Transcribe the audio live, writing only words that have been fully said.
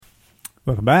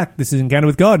Welcome back. This is Encounter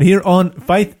with God here on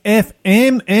Faith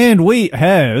FM, and we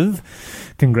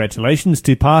have congratulations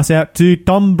to pass out to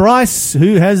Tom Bryce,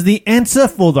 who has the answer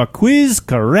for the quiz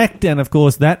correct, and of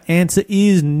course that answer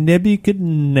is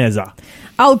Nebuchadnezzar.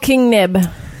 Old King Neb,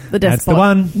 the despot. That's the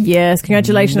one. Yes,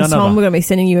 congratulations, None Tom. other. We're going to be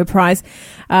sending you a prize.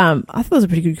 I thought it was a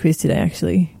pretty good quiz today,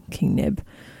 actually, King Neb.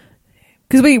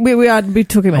 Because we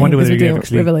talking about I wonder him because whether we're doing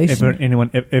actually Revelation. anyone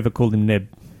ever called him Neb.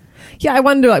 Yeah, I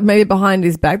wonder, like, maybe behind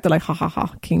his back, they're like, ha, ha,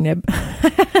 ha, King Neb.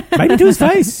 Maybe to his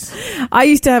face. I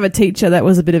used to have a teacher that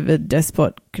was a bit of a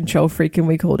despot control freak, and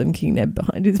we called him King Neb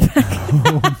behind his back.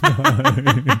 Oh, no.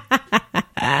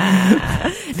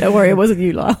 Don't worry, it wasn't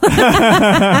you, Lyle.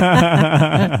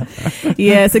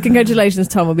 Yeah, so congratulations,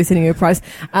 Tom. We'll be sending you a prize.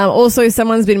 Also,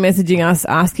 someone's been messaging us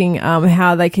asking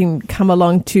how they can come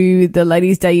along to the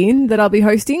Ladies' Day In that I'll be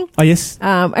hosting. Oh, yes.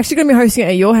 Actually going to be hosting it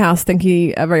at your house. Thank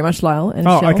you very much, Lyle and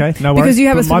Shell. Okay. No worries. Because you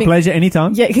have a My pleasure,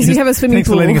 anytime. Yeah, because you have a swimming Thanks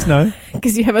pool. for letting us know.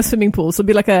 Because you have a swimming pool. So it'll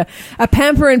be like a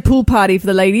pamper and pool party for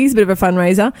the ladies, a bit of a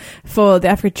fundraiser for the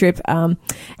Africa trip. I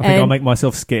think I'll make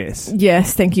myself scarce.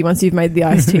 Yes, thank you. Once you've made the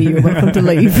iced tea, you're welcome to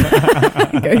leave.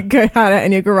 go hide out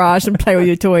in your garage and play with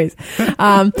your toys.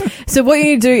 So what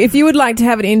you do, if you would like to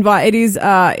have an invite, it is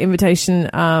invitation.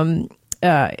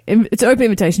 It's an open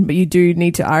invitation, but you do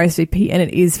need to RSVP, and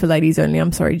it is for ladies only.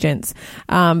 I'm sorry, gents.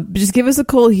 But just give us a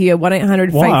call here,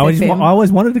 1-800-FAITH-FM. I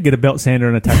always wanted to get a belt sander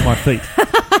and attack my feet.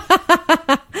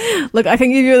 Look, I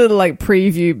can give you a little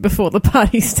preview before the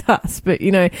party starts, but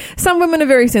some women are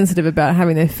very sensitive about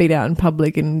having their feet out in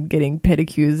public and getting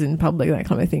pedicures in public, that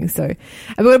kind of thing. So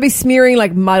we're going to be smearing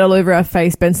mud all over our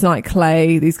face, bentonite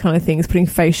clay, these kind of things, putting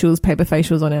paper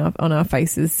facials on our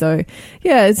faces. So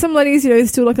yeah, some ladies,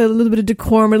 still like a little bit of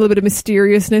decorum, a little bit of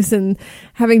mysteriousness, and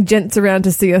having gents around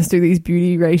to see us do these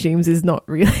beauty regimes is not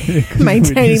really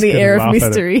maintaining the air of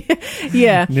mystery.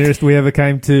 Yeah. Nearest we ever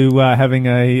came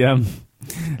to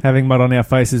having mud on our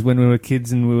faces when we were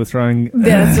kids and we were throwing...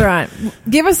 That's right.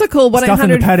 Give us a call, stuff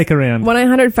in the paddock around.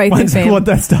 1-800-FAITH-FM. What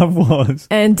that stuff was.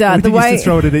 And we used to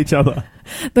throw it at each other.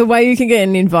 The way you can get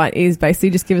an invite is basically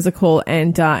just give us a call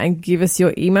and give us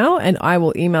your email, and I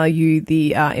will email you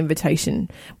the invitation.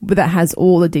 But that has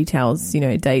all the details,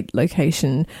 date,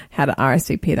 location, how to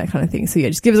RSVP, that kind of thing. So yeah,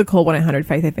 just give us a call,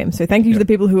 1-800-FAITH-FM. So thank you to the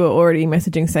people who are already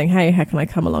messaging saying, hey, how can I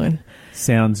come along?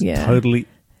 Sounds totally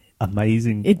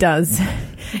amazing. It does.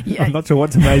 Yeah. I'm not sure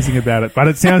what's amazing about it, but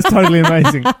it sounds totally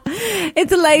amazing.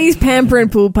 It's a ladies' pamper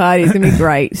and pool party. It's going to be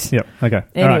great. Yep. Okay.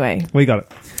 Anyway. Right. We got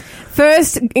it.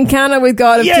 First encounter with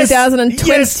God of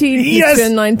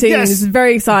 2020-2019. Yes. This is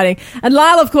very exciting. And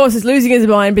Lyle, of course, is losing his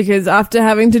mind because after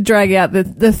having to drag out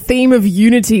the theme of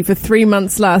unity for 3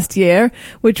 months last year,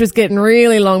 which was getting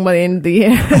really long by the end of the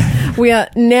year, we are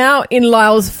now in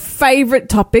Lyle's favourite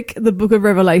topic, the Book of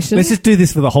Revelation. Let's just do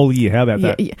this for the whole year. How about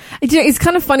that? Yeah. It's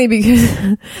kind of funny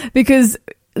because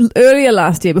earlier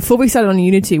last year, before we started on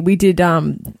Unity, we did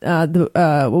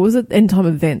what was it? End time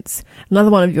events. Another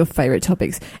one of your favourite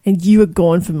topics, and you were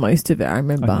gone for most of it. I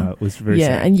remember. I know, it was very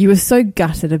sad. And you were so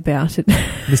gutted about it.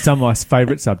 It's some of my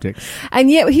favourite subjects. And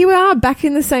yet here we are back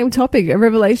in the same topic, a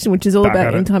Revelation, which is all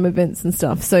about end time events and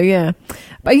stuff. So yeah,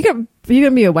 but you're going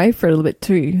to be away for a little bit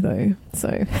too, though. So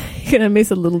you're going to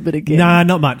miss a little bit again. Nah,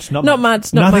 not much. Not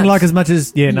much. Nothing like as much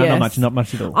as yes. Not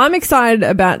much at all. I'm excited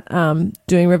about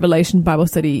doing Revelation Bible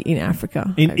study in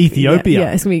Africa. In Ethiopia.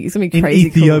 Yeah, it's gonna be crazy. In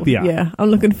Ethiopia. Cool. Yeah, I'm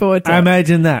looking forward to it.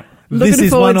 Imagine that. Looking this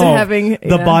is forward one to of having,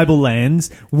 the Bible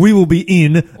lands. We will be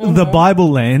in the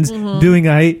Bible lands doing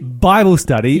a Bible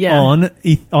study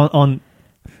on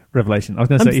Revelation. I was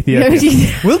going to say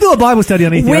Ethiopia. We'll do a Bible study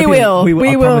on Ethiopia. We will.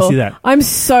 I promise you that. I'm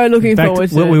so looking forward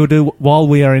to it. What we will do while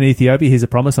we are in Ethiopia, here's a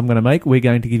promise I'm going to make. We're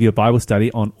going to give you a Bible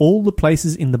study on all the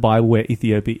places in the Bible where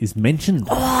Ethiopia is mentioned.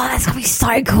 Oh, that's going to be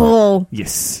so cool.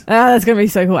 Yes. That's going to be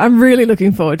so cool. I'm really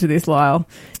looking forward to this, Lyle.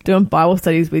 Doing Bible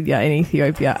studies with you in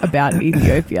Ethiopia about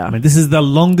Ethiopia. I mean, this is the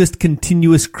longest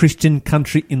continuous Christian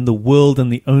country in the world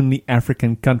and the only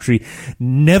African country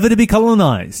never to be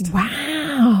colonized.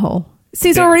 Wow. See,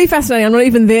 it's already fascinating. I'm not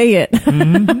even there yet.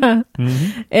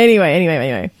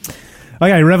 Anyway.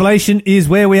 Okay, Revelation is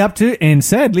where we're up to, and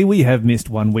sadly we have missed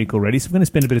 1 week already, so we're going to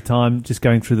spend a bit of time just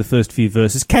going through the first few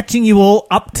verses, catching you all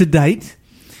up to date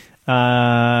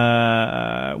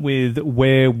with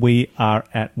where we are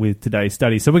at with today's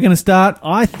study. So we're going to start,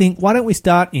 I think, why don't we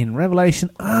start in Revelation,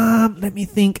 let me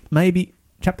think, maybe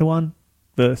chapter 1,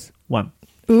 verse 1.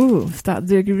 Ooh, start at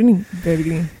the very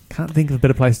beginning. Can't think of a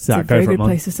better place to start. It's a very good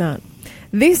place to start.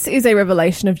 This is a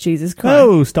revelation of Jesus Christ.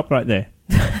 Oh, stop right there.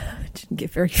 Didn't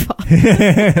get very far.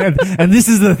 And this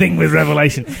is the thing with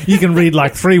Revelation. You can read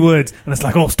 3 words and it's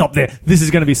like, oh, stop there. This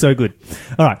is going to be so good.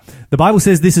 All right. The Bible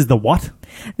says this is the what?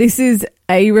 This is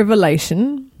a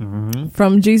revelation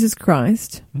from Jesus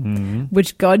Christ,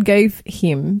 which God gave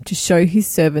him to show his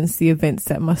servants the events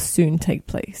that must soon take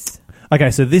place. Okay,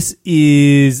 so this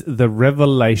is the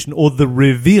revelation, or the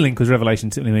revealing, because revelation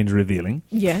simply means revealing.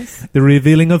 Yes. The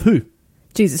revealing of who?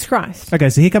 Jesus Christ. Okay,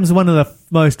 so here comes one of the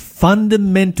most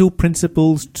fundamental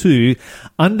principles to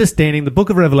understanding the book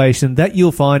of Revelation that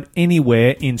you'll find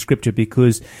anywhere in Scripture,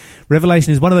 because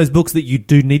Revelation is one of those books that you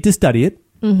do need to study it,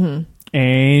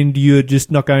 and you're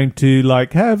just not going to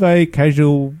like have a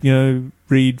casual,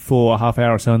 read for a half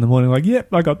hour or so in the morning. Like,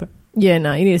 yep, I got that. Yeah,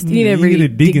 no, you need to really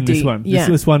dig in this deep. one. Yeah.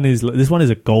 This one is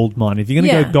a gold mine. If you're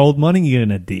going to go gold mining, you're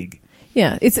going to dig.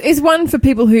 Yeah, it's one for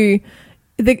people who,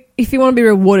 if you want to be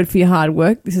rewarded for your hard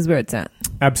work, this is where it's at.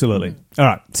 Absolutely. All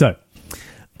right, so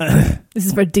this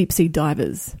is for deep sea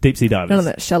divers. Deep sea divers. None of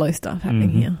that shallow stuff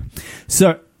happening here.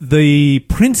 So the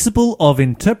principle of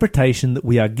interpretation that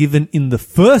we are given in the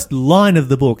first line of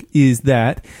the book is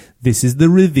that this is the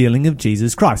revealing of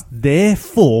Jesus Christ.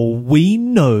 Therefore, we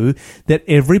know that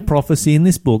every prophecy in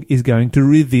this book is going to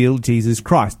reveal Jesus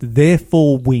Christ.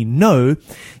 Therefore, we know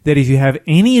that if you have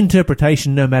any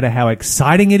interpretation, no matter how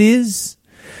exciting it is,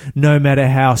 no matter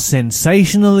how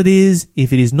sensational it is,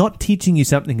 if it is not teaching you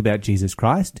something about Jesus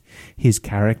Christ, his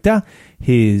character,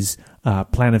 his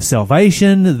plan of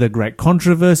salvation, the great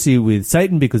controversy with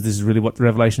Satan, because this is really what the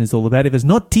Revelation is all about. If it's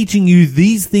not teaching you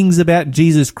these things about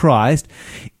Jesus Christ,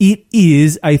 it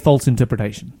is a false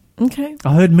interpretation. Okay.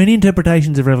 I heard many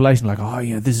interpretations of Revelation like,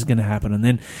 this is going to happen, and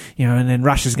then, and then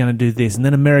Russia's going to do this, and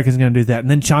then America's going to do that, and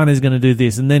then China's going to do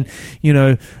this, and then,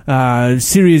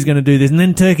 Syria's going to do this, and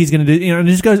then Turkey's going to do, and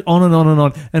it just goes on and on and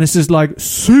on, and it's just like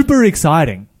super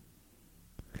exciting.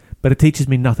 But it teaches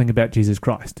me nothing about Jesus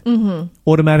Christ.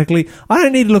 Automatically, I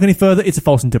don't need to look any further. It's a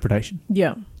false interpretation.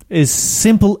 Yeah. As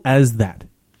simple as that.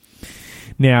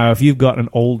 Now, if you've got an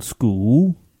old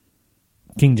school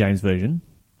King James Version,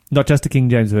 not just a King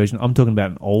James Version, I'm talking about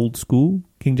an old school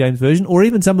King James Version, or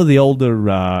even some of the older,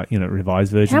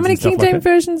 revised versions. How many King James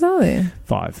versions are there?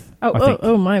 5.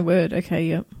 Oh, my word. Okay,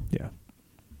 yep. Yeah.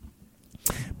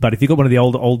 But if you've got one of the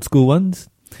older old school ones,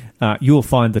 you'll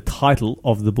find the title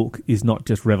of the book is not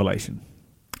just Revelation.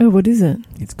 Oh, what is it?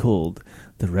 It's called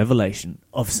The Revelation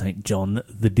of St. John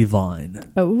the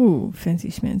Divine. Oh, fancy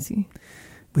schmancy.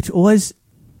 Which always,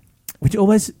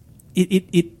 it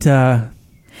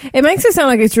makes it sound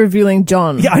like it's revealing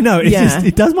John. Yeah, I know.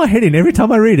 It does my head in every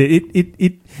time I read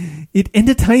it. It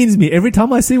entertains me every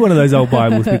time I see one of those old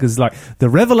Bibles, because it's like the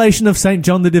revelation of St.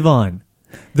 John the Divine,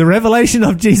 the revelation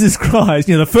of Jesus Christ.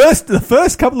 The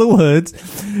first couple of words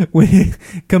we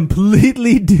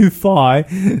completely defy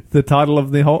the title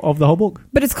of the whole book.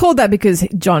 But it's called that because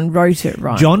John wrote it,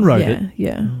 right? John wrote it.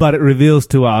 Yeah. But it reveals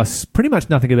to us pretty much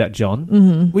nothing about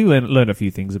John. We learn a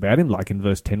few things about him, like in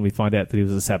verse 10 we find out that he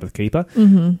was a Sabbath keeper.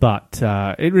 But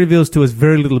it reveals to us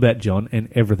very little about John and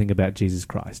everything about Jesus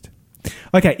Christ.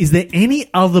 Okay, is there any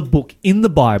other book in the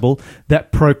Bible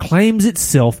that proclaims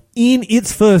itself in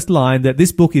its first line that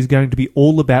this book is going to be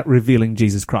all about revealing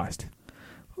Jesus Christ?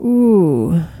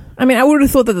 Ooh. I mean, I would have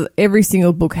thought that every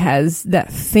single book has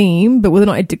that theme, but whether or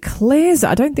not it declares it,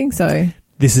 I don't think so.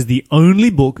 This is the only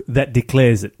book that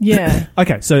declares it. Yeah.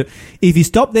 Okay, so if you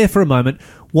stop there for a moment,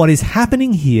 what is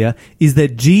happening here is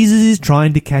that Jesus is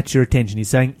trying to catch your attention. He's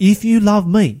saying, if you love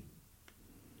me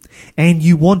and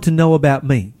you want to know about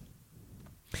me,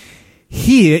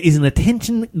 here is an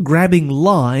attention-grabbing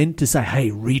line to say,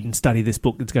 hey, read and study this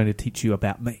book that's going to teach you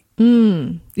about me.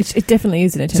 It definitely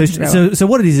is an attention grabber. So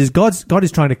what it is God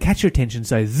is trying to catch your attention and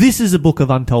say, this is a book of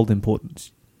untold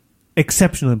importance,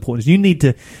 exceptional importance. You need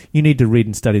to read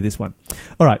and study this one.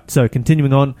 All right, so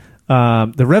continuing on,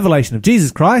 the revelation of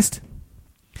Jesus Christ,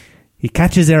 he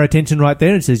catches our attention right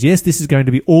there and says, yes, this is going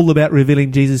to be all about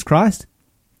revealing Jesus Christ.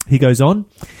 He goes on.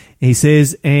 He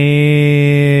says,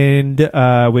 and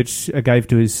which gave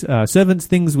to his servants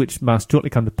things which must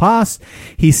shortly come to pass.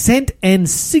 He sent and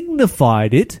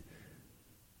signified it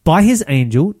by his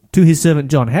angel to his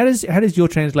servant John. How does your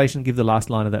translation give the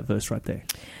last line of that verse right there?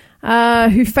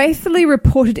 Who faithfully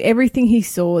reported everything he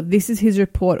saw. This is his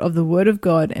report of the word of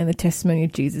God and the testimony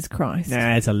of Jesus Christ.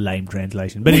 Nah, it's a lame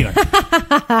translation. But anyway.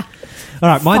 All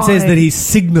right, mine says that he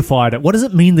signified it. What does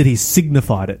it mean that he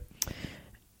signified it?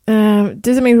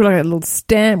 Does it mean like a little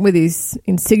stamp with his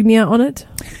insignia on it?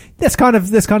 That's kind of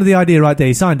the idea right there.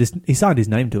 He signed his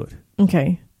name to it.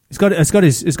 Okay. It's got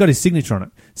his signature on it.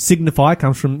 Signify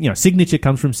comes from signature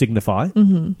comes from signify.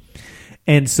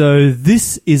 And so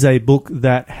this is a book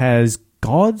that has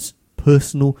God's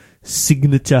personal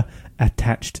signature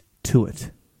attached to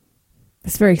it.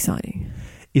 It's very exciting.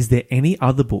 Is there any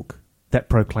other book that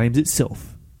proclaims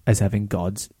itself as having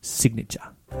God's signature.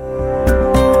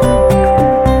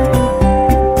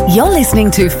 You're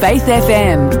listening to Faith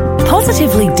FM,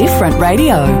 positively different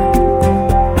radio.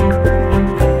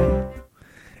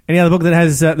 Any other book that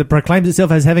has that proclaims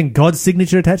itself as having God's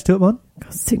signature attached to it, Mon?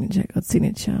 God's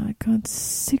signature.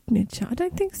 I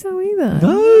don't think so either.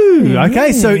 No.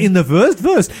 Okay, so in the first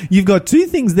verse, you've got two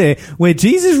things there where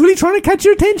Jesus is really trying to catch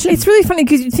your attention. It's really funny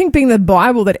because you'd think being the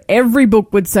Bible that every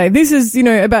book would say, this is,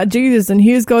 about Jesus and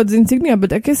here's God's insignia,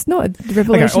 but I guess not.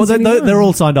 Revelation. Okay, well, they're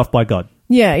all signed off by God.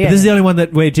 Yeah. But this is the only one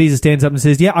where Jesus stands up and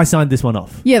says, yeah, I signed this one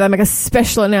off. Yeah, they make a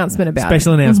special announcement about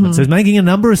Special announcement. So he's making a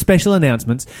number of special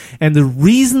announcements. And the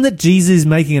reason that Jesus is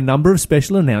making a number of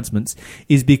special announcements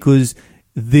is because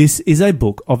this is a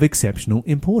book of exceptional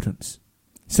importance.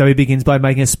 So he begins by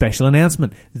making a special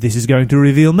announcement. This is going to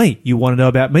reveal me. You want to know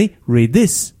about me? Read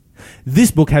this.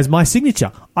 This book has my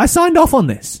signature. I signed off on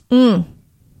this.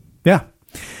 Yeah.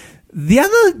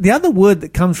 The other word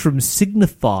that comes from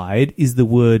signified is the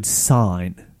word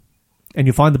sign. And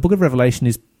you'll find the book of Revelation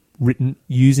is written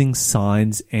using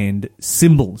signs and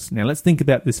symbols. Now, let's think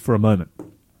about this for a moment.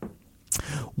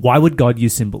 Why would God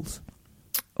use symbols?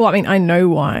 Well, I mean, I know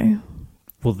why.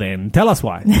 Well, then, tell us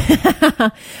why.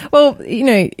 Well,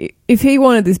 if he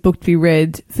wanted this book to be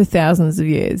read for thousands of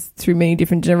years through many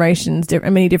different generations,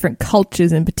 many different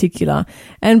cultures in particular,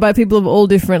 and by people of all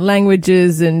different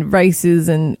languages and races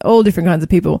and all different kinds of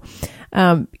people,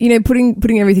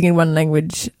 putting everything in one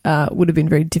language would have been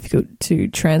very difficult to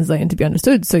translate and to be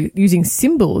understood. So using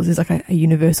symbols is like a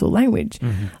universal language.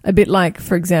 Mm-hmm. A bit like,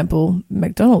 for example,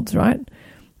 McDonald's, right?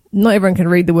 Not everyone can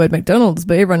read the word McDonald's,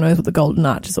 but everyone knows what the Golden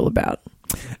Arch is all about.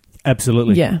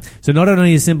 Absolutely. Yeah. So not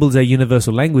only is symbols a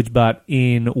universal language, but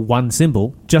in one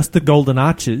symbol, just the golden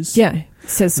arches. Yeah.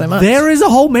 Says so much. There is a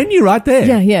whole menu right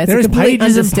there. Yeah. There is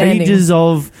pages and pages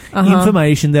of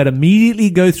information that immediately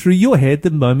go through your head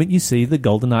the moment you see the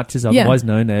golden arches, otherwise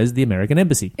known as the American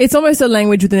Embassy. It's almost a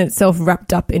language within itself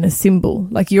wrapped up in a symbol.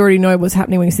 Like you already know what's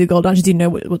happening when you see the golden arches. You know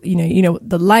what what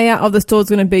the layout of the store is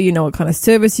going to be. You know what kind of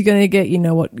service you're going to get. You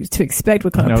know what to expect.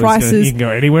 What kind of prices. You can go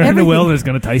anywhere in the world and it's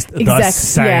going to taste the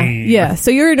same. Yeah. So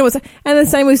you already know what's. And the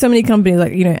same with so many companies.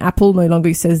 Like Apple no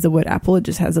longer says the word Apple. It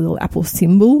just has a little Apple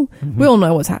symbol. Mm-hmm. We all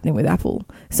know what's happening with Apple.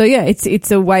 So yeah,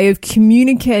 it's a way of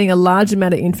communicating a large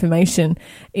amount of information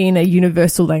in a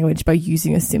universal language by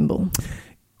using a symbol.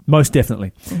 Most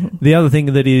definitely. Mm-hmm. The other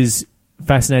thing that is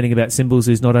fascinating about symbols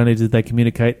is not only do they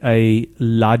communicate a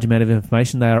large amount of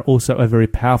information, they are also a very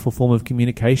powerful form of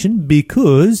communication,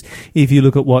 because if you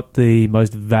look at what the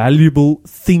most valuable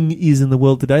thing is in the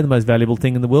world today, the most valuable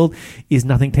thing in the world is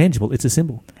nothing tangible. It's a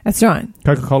symbol. That's right.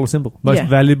 Coca-Cola symbol. Most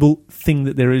valuable thing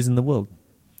that there is in the world.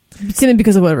 Simply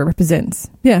because of what it represents.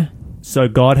 Yeah. So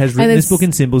God has written this book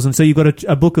in symbols, and so you've got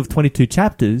a book of 22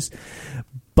 chapters,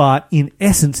 but in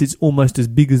essence it's almost as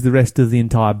big as the rest of the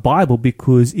entire Bible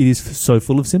because it is so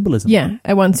full of symbolism. Yeah,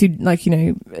 and once you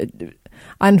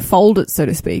unfold it, so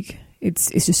to speak,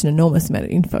 it's just an enormous amount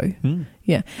of info. Mm.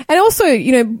 Yeah. And also,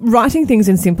 writing things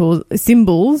in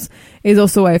symbols is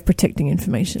also a way of protecting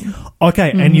information.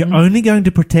 Okay, and you're only going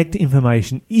to protect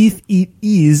information if it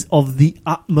is of the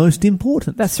utmost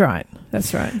importance. That's right.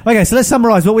 Okay, so let's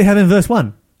summarize what we have in verse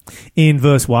 1. In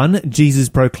verse 1, Jesus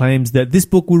proclaims that this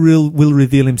book will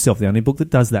reveal himself, the only book that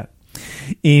does that.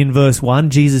 In verse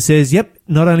 1, Jesus says, yep,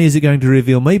 not only is it going to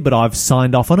reveal me, but I've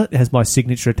signed off on it. It has my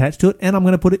signature attached to it, and I'm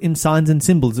going to put it in signs and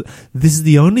symbols. This is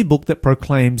the only book that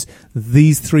proclaims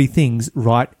these three things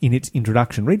right in its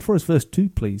introduction. Read for us verse 2,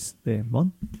 please, there,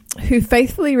 Mon. Who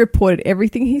faithfully reported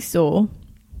everything he saw.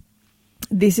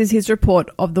 This is his report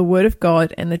of the word of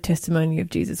God and the testimony of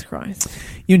Jesus Christ.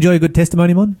 You enjoy a good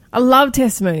testimony, Mon? I love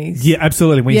testimonies. Yeah,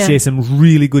 absolutely. We share some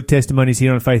really good testimonies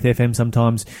here on Faith FM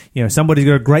sometimes. Somebody's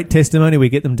got a great testimony. We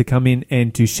get them to come in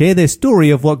and to share their story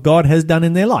of what God has done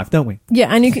in their life, don't we?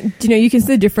 Yeah, and you can see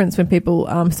the difference when people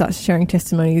start sharing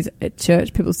testimonies at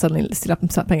church. People suddenly sit up and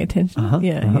start paying attention.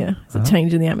 It's a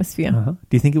change in the atmosphere. Do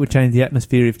you think it would change the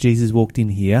atmosphere if Jesus walked in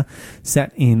here,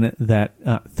 sat in that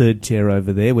third chair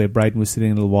over there where Braden was sitting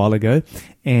a little while ago,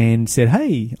 and said,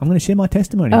 hey, I'm going to share my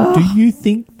testimony. Oh. Do you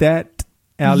think that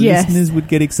our listeners would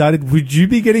get excited? Would you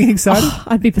be getting excited?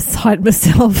 I'd be beside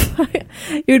myself.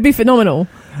 It would be phenomenal.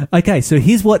 Okay, so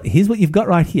here's what you've got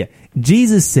right here.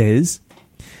 Jesus says,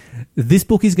 this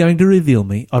book is going to reveal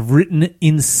me. I've written it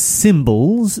in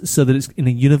symbols so that it's in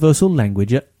a universal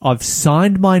language. I've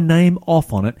signed my name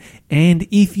off on it. And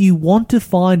if you want to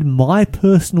find my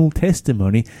personal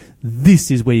testimony, this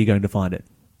is where you're going to find it.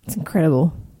 It's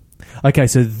incredible. Okay,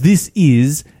 so this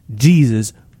is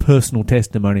Jesus' personal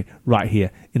testimony right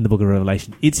here in the book of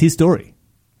Revelation. It's his story.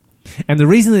 And the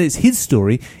reason that it's his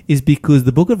story is because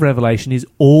the book of Revelation is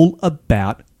all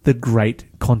about the great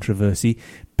controversy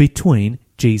between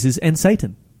Jesus and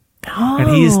Satan. Oh. And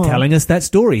he is telling us that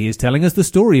story. He is telling us the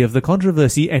story of the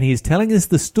controversy, and he is telling us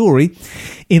the story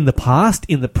in the past,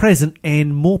 in the present,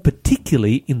 and more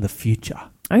particularly in the future.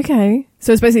 Okay.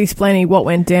 So it's basically explaining what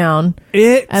went down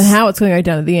and how it's going to go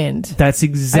down at the end. That's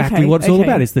exactly Okay, what it's all okay.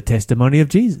 about. It's the testimony of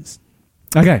Jesus.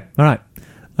 Okay, all right.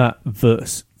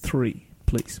 Verse 3,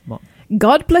 please, Mom.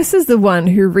 God blesses the one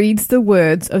who reads the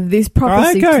words of this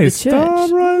prophecy to the church. Stop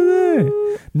right there.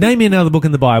 Name me another book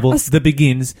in the Bible that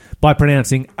begins by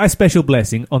pronouncing a special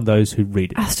blessing on those who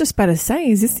read it. I was just about to say,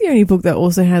 is this the only book that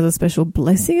also has a special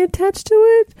blessing attached to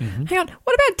it? Mm-hmm. Hang on.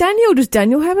 What about Daniel? Does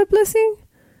Daniel have a blessing?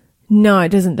 No, it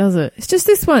doesn't, does it? It's just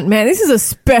this one. Man, this is a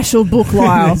special book,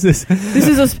 Lyle. We're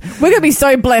going to be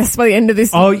so blessed by the end of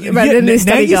this. Oh, in yeah, this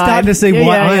now study you're guide. starting to see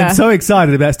why I am so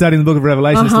excited about studying the book of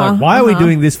Revelation. It's like, why are we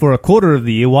doing this for a quarter of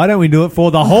the year? Why don't we do it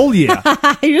for the whole year?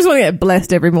 You just want to get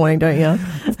blessed every morning, don't you?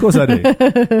 Of course I do.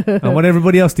 I want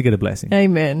everybody else to get a blessing.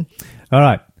 Amen. All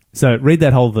right. So read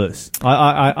that whole verse.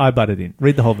 I butted in.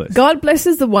 Read the whole verse. God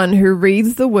blesses the one who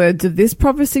reads the words of this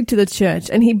prophecy to the church,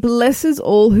 and he blesses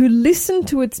all who listen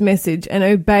to its message and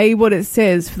obey what it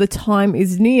says, for the time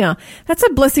is near. That's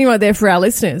a blessing right there for our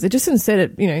listeners. It just said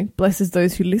it, blesses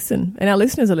those who listen. And our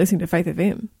listeners are listening to Faith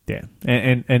FM. Yeah.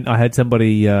 And I had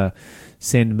somebody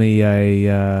send me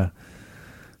a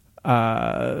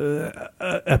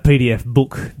PDF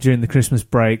book during the Christmas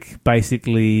break,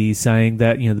 basically saying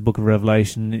that, the book of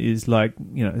Revelation is like,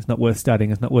 it's not worth studying.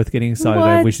 It's not worth getting excited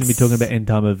over. We shouldn't be talking about end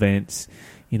time events.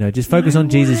 Just focus on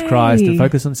Jesus Christ and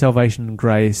focus on salvation and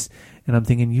grace. And I'm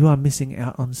thinking, you are missing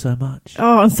out on so much.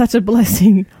 Oh, on such a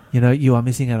blessing. You are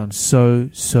missing out on so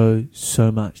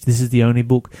much. This is the only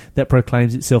book that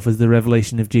proclaims itself as the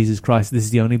revelation of Jesus Christ. This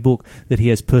is the only book that he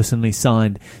has personally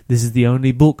signed. This is the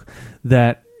only book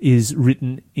that is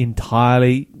written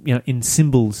entirely, in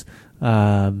symbols,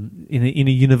 in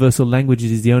a universal language. It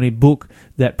is the only book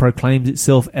that proclaims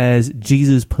itself as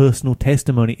Jesus' personal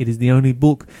testimony. It is the only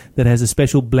book that has a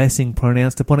special blessing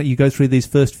pronounced upon it. You go through these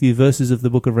first few verses of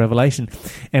the book of Revelation,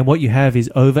 and what you have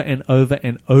is over and over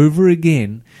and over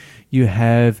again, you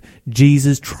have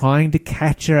Jesus trying to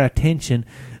catch our attention,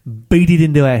 beat it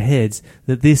into our heads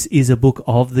that this is a book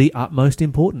of the utmost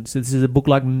importance. This is a book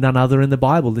like none other in the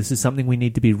Bible. This is something we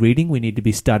need to be reading, we need to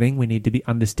be studying, we need to be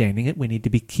understanding it, we need to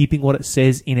be keeping what it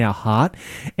says in our heart,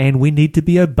 and we need to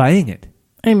be obeying it.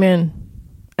 Amen.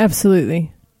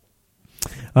 Absolutely.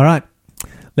 All right,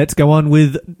 let's go on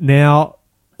with now,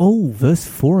 verse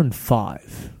 4 and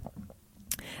 5.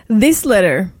 This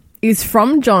letter is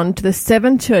from John to the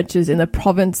 7 churches in the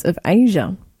province of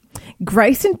Asia.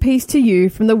 Grace and peace to you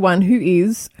from the one who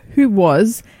is, who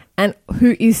was, and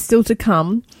who is still to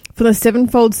come, for the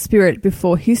sevenfold Spirit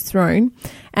before his throne,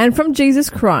 and from Jesus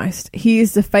Christ. He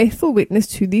is the faithful witness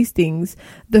to these things,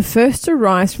 the first to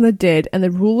rise from the dead, and the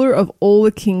ruler of all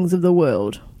the kings of the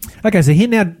world. Okay, so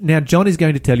here now John is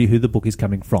going to tell you who the book is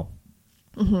coming from.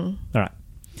 Mm-hmm. All right.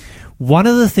 One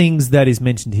of the things that is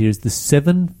mentioned here is the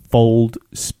sevenfold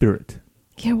Spirit.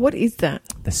 Yeah, what is that?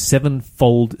 The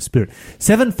sevenfold Spirit.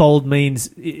 Sevenfold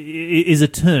is a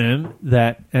term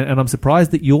that, and I'm surprised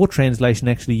that your translation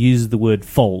actually uses the word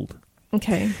fold.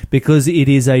 Okay. Because it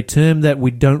is a term that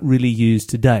we don't really use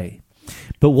today.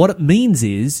 But what it means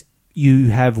is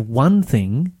you have one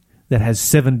thing that has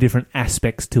 7 different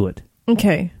aspects to it.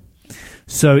 Okay.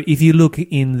 So if you look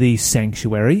in the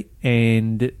sanctuary,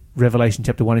 and Revelation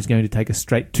chapter 1 is going to take us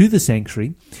straight to the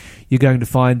sanctuary, you're going to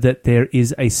find that there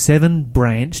is a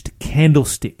 7-branched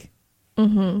candlestick.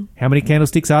 Mm-hmm. How many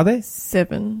candlesticks are there?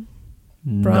 7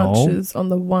 branches on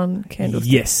the one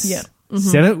candlestick. Yes. Yeah. Mm-hmm.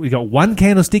 7. We've got one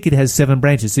candlestick. It has 7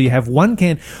 branches. So you have one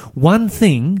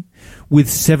thing with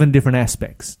 7 different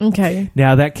aspects. Okay.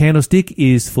 Now that candlestick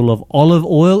is full of olive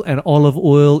oil, and olive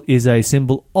oil is a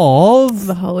symbol of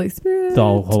the Holy Spirit.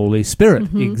 The Holy Spirit.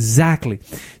 Mm-hmm. Exactly.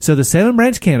 So the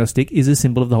 7-branch candlestick is a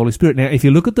symbol of the Holy Spirit. Now, if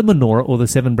you look at the menorah or the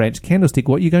 7-branch candlestick,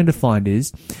 what you're going to find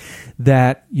is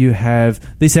that you have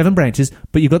these 7 branches,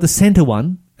 but you've got the center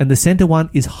one, and the center one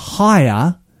is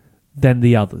higher than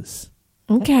the others.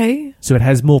 Okay. So it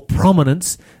has more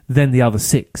prominence than the other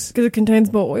 6. Because it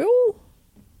contains more oil?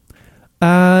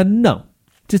 No.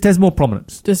 Just has more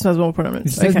prominence. Just has more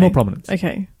prominence. Just has more prominence.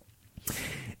 Okay.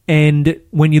 And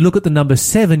when you look at the number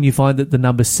 7, you find that the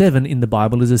number 7 in the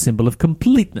Bible is a symbol of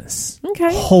completeness.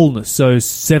 Okay. Wholeness. So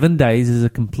 7 days is a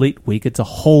complete week. It's a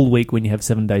whole week when you have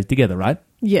 7 days together, right?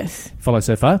 Yes. Follow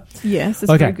so far? Yes,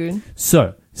 that's very good.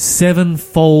 So,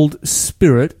 7-fold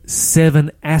Spirit,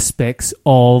 7 aspects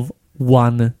of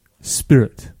one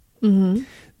Spirit. Mm-hmm.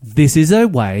 This is a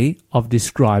way of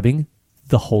describing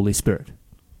the Holy Spirit.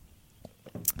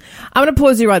 I'm going to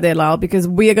pause you right there, Lyle, because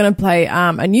we are going to play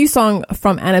a new song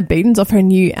from Anna Beatons off her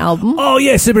new album. Oh,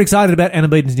 yeah, super excited about Anna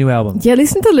Beatons' new album. Yeah,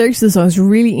 listen to the lyrics of the song. It's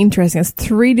really interesting. It's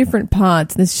 3 different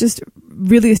parts, and it's just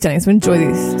really astounding. So enjoy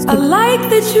this. I like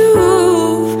that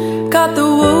you've got the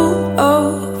wool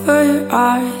over your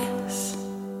eyes,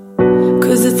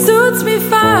 'cause it suits me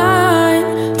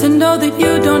fine to know that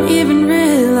you don't even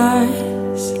realize.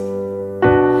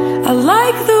 I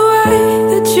like the way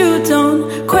that you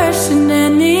don't question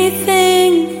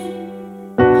anything,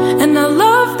 and I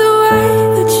love the way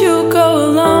that you go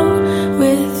along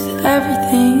with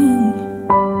everything.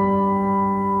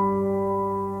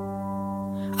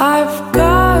 I've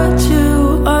got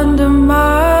you under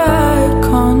my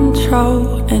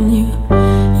control, and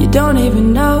you don't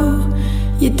even know,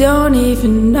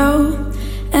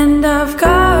 and I've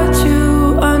got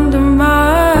you under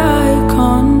my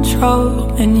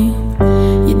control, and you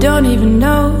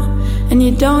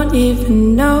don't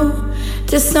even know,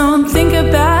 just don't think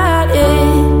about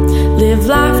it, live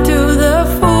life to the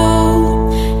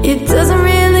full, it doesn't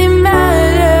really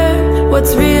matter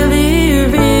what's really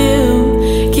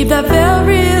real, keep that veil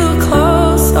real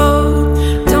close, oh,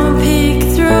 don't peek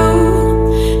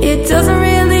through, it doesn't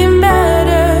really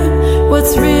matter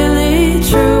what's really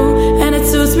true, and it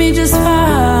suits me just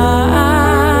fine,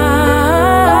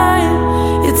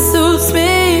 it suits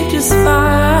me just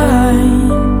fine,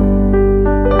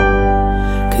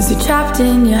 'cause you're trapped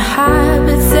in your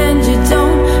habits and you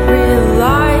don't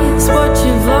realize what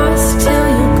you've lost till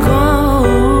you're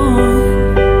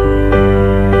gone,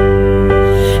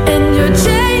 and you're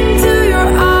chained to your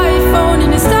iPhone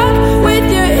and you're stuck with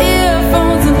your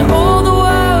earphones, and all the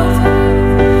world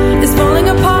is falling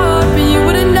apart, but you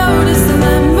wouldn't notice, and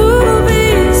the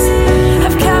movies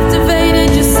have captivated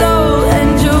your soul, and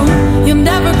you'll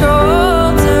never grow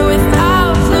older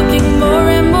without looking more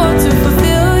and more to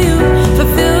fulfill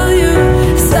you,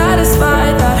 satisfy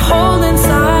that hole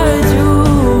inside you.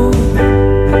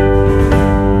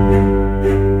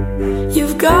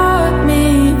 You've got me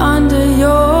under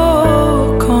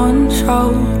your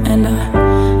control, and I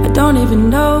don't even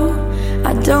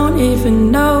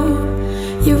know,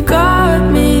 you've got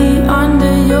me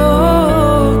under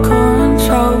your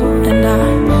control, and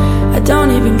I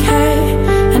don't even care,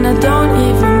 and I don't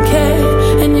even care,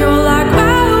 and you're like,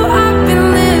 wow, I've been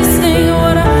listening,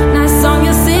 what a nice song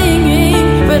you're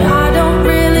singing, but I don't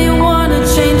really want to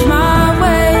change my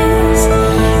ways,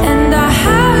 and I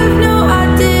have no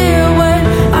idea what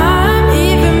I'm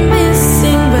even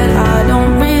missing, but I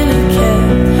don't really care,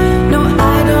 no,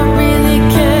 I don't really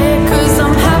care, 'cause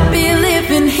I'm happy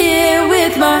living here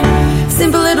with my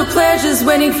simple little pleasures,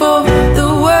 waiting for the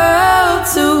world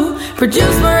to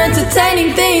produce more entertaining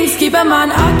things, keep my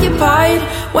mind occupied,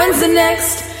 when's the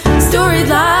next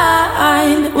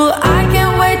storyline, well, I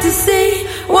can't wait to see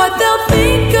what they'll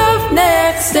think of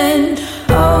next, and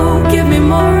oh, give me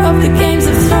more of the Games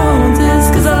of Thrones,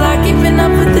 'cause I like keeping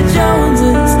up with the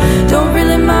Joneses, don't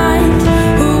really mind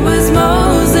who was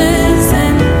Moses,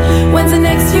 and when's the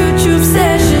next YouTube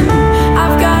session,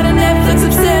 I've got a Netflix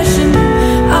obsession,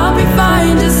 I'll be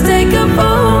fine, just take up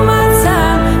all my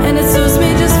time, and it suits me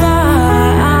just fine,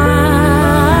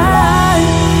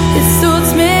 it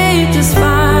suits me just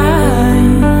fine.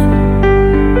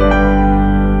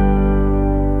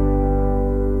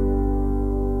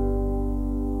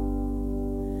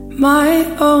 My,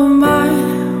 oh my,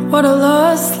 what a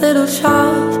lost little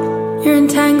child, you're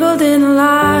entangled in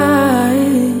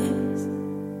lies.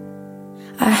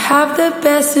 I have the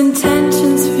best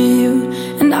intentions for you,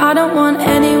 and I don't want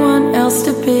anyone else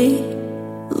to be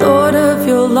Lord of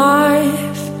your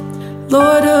life,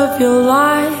 Lord of your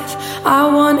life. I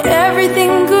want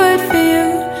everything good for you,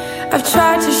 I've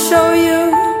tried to show you,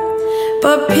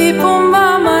 but people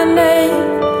mar my name,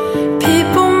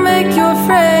 people make you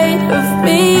afraid of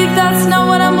me, that's not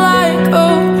what I'm like,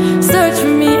 oh, search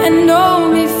for me and know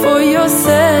me for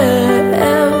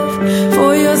yourself,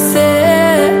 for yourself.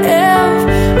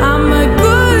 I'm a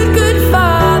good, good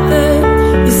father,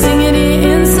 you sing it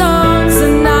in songs,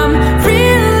 and I'm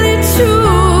really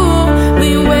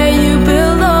truly where you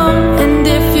belong, and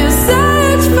if you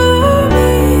search for me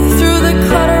through the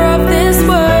clutter of this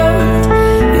world,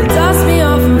 you'll dust me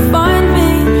off and find me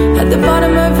at the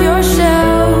bottom of your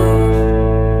shelf.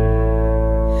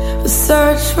 But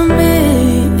search for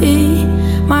me,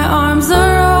 my arms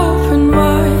are open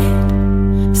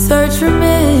wide, search for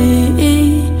me,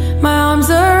 my arms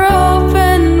are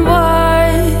open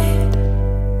wide,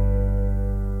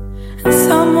 and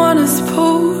someone has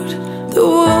pulled the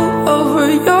wool over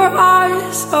your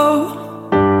eyes, oh,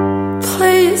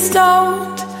 please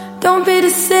don't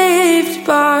deceived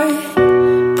by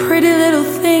pretty little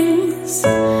things.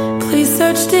 Please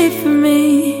search deep for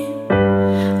me.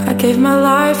 I gave my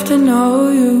life to know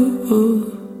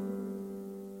you.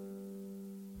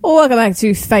 Welcome back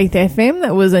to Faith FM.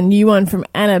 That was a new one from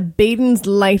Anna Beaton's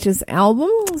latest album.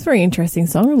 It's a very interesting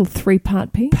song, a little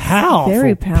 3-part piece.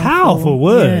 Very Powerful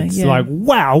words. Yeah, yeah. Like,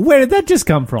 wow, where did that just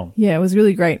come from? Yeah, it was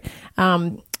really great.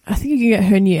 I think you can get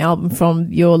her new album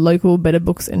from your local Better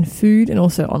Books and Food, and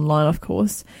also online, of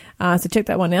course. So check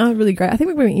that one out. Really great. I think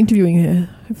we're going to be interviewing her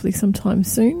hopefully sometime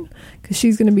soon, because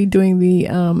she's going to be doing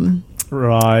the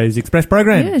Rise Express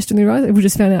program. Yeah, she's doing the Rise. We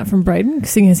just found out from Braden,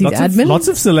 seeing as he's admin. Lots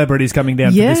of celebrities coming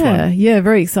down for this one. Yeah,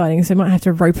 very exciting. So I might have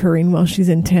to rope her in while she's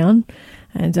in town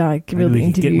and give her the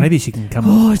interview. Maybe she can come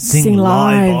and sing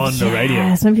live on the radio.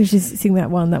 Yes, maybe she should sing that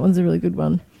one. That one's a really good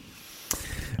one.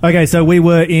 Okay, so we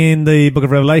were in the Book of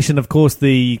Revelation. Of course,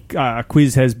 the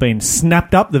quiz has been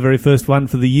snapped up, the very first one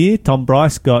for the year. Tom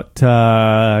Bryce got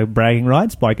bragging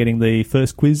rights by getting the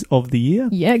first quiz of the year.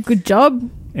 Yeah, good job.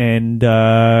 And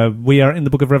we are in the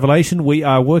Book of Revelation. We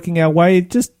are working our way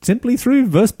just simply through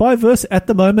verse by verse. At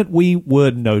the moment, we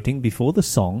were noting before the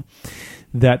song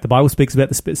that the Bible speaks about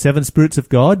the seven spirits of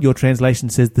God. Your translation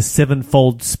says the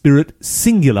sevenfold spirit,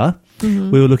 singular.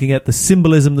 Mm-hmm. We were looking at the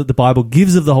symbolism that the Bible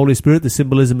gives of the Holy Spirit. The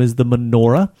symbolism is the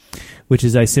menorah, which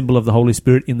is a symbol of the Holy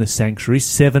Spirit in the sanctuary.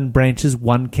 7 branches,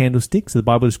 1 candlestick. So the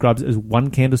Bible describes it as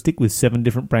 1 candlestick with 7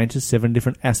 different branches, 7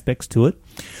 different aspects to it.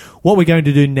 What we're going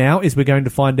to do now is we're going to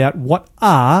find out what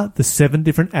are the 7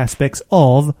 different aspects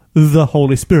of the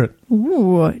Holy Spirit.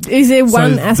 Ooh. Is there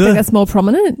one aspect that's more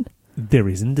prominent? There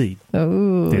is indeed.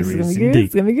 Oh, there is indeed.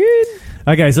 It's going to be good.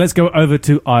 Okay, so let's go over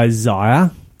to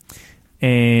Isaiah.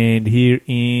 And here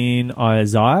in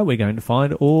Isaiah, we're going to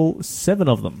find all 7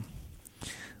 of them.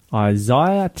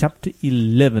 Isaiah chapter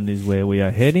 11 is where we are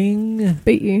heading.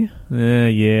 Beat you.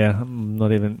 Yeah, I'm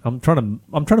trying to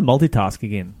multitask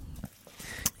again.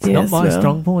 It's not my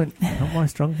strong point. Not my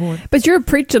strong point. But you're a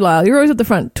preacher, Lyle. You're always at the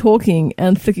front talking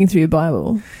and flicking through your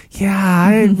Bible.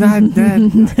 Yeah, it's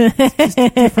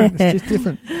just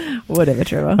different. Whatever,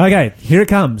 Trevor. Okay, here it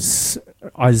comes.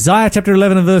 Isaiah chapter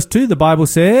 11 and verse 2, the Bible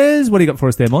says, what do you got for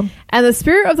us there, Mon? And the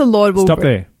Spirit of the Lord will... Stop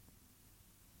there.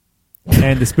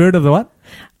 And the Spirit of the what?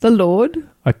 The Lord.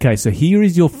 Okay, so here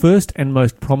is your first and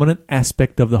most prominent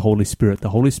aspect of the Holy Spirit. The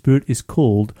Holy Spirit is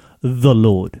called the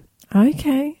Lord.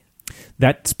 Okay.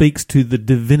 That speaks to the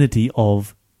divinity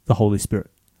of the Holy Spirit.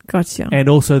 Gotcha. And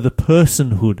also the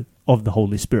personhood of the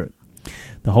Holy Spirit.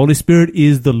 The Holy Spirit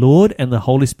is the Lord, and the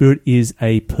Holy Spirit is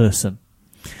a person.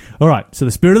 All right, so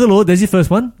the Spirit of the Lord, there's your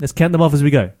first one. Let's count them off as we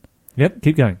go. Yep,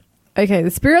 keep going. Okay, the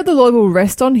Spirit of the Lord will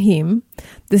rest on him,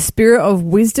 the Spirit of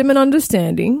wisdom and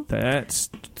understanding.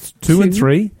 That's 2 and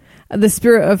 3. The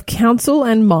Spirit of counsel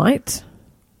and might.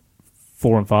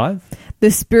 4 and 5.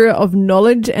 The Spirit of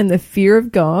knowledge and the fear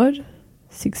of God.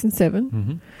 6 and 7.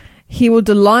 Mm-hmm. He will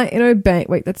delight in obeying...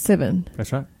 Wait, that's 7.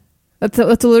 That's right. That's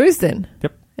all there is then?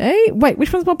 Yep. Hey, wait,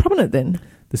 which one's more prominent then?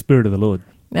 The Spirit of the Lord.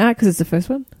 Because it's the first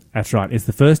one? That's right. It's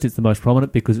the first, it's the most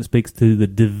prominent because it speaks to the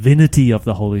divinity of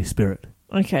the Holy Spirit.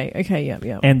 Okay,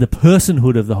 yeah. And the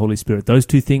personhood of the Holy Spirit. Those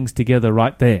two things together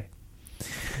right there.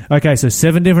 Okay, so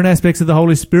 7 different aspects of the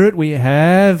Holy Spirit. We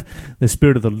have the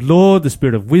Spirit of the Lord, the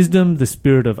Spirit of wisdom, the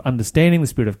Spirit of understanding, the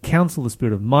Spirit of counsel, the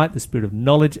Spirit of might, the Spirit of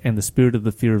knowledge, and the Spirit of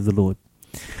the fear of the Lord.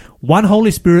 One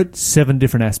Holy Spirit, 7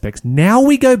 different aspects. Now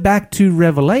we go back to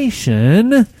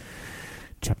Revelation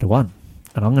chapter 1.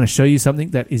 And I'm going to show you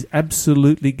something that is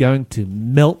absolutely going to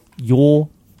melt your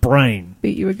brain.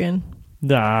 Beat you again.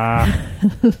 Nah.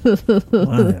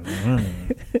 Whatever.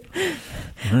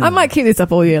 I might keep this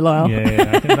up all year, Lyle.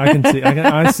 Yeah,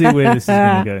 I see where this is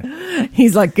going to go.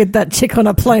 He's like, get that chick on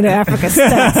a plane to Africa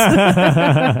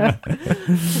stats.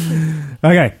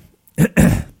 Okay.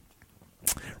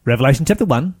 Revelation chapter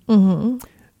 1,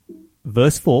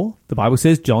 verse 4, the Bible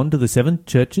says, John, to the 7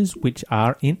 churches which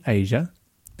are in Asia,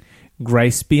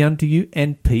 grace be unto you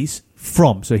and peace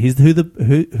from. So here's who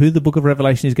the book of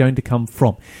Revelation is going to come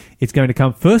from. It's going to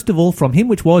come, first of all, from him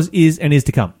which was, is, and is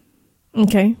to come.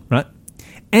 Okay. Right?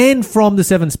 And from the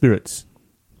 7 spirits.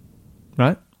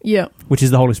 Right? Yeah. Which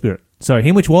is the Holy Spirit. So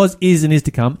him which was, is, and is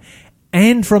to come.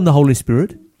 And from the Holy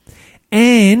Spirit.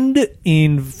 And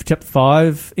in chapter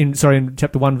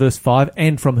 1, verse 5,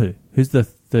 and from who? Who's the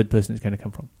third person it's going to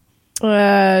come from?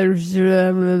 1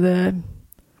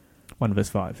 verse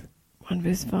 5. 1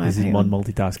 verse 5. This is Mon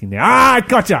multitasking now.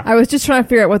 Gotcha! I was just trying to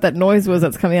figure out what that noise was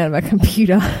that's coming out of my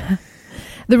computer.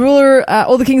 The ruler,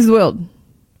 all the kings of the world.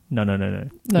 No.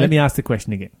 Let me ask the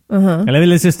question again. Uh-huh. And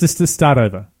let's just start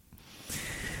over.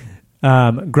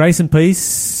 Grace and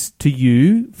peace to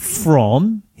you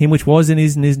from him which was and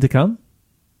is to come.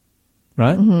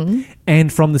 right? Mm-hmm.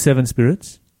 And from the seven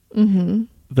spirits. Mm-hmm.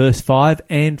 Verse 5,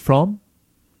 and from?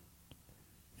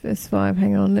 Verse 5,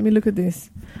 hang on, let me look at this.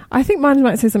 I think mine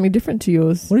might say something different to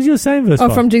yours. What is yours saying, verse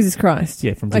 5? Oh, from Jesus Christ.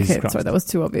 Yeah, from Jesus Christ. Sorry, that was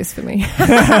too obvious for me.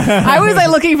 I was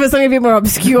looking for something a bit more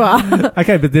obscure.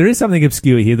 Okay, but there is something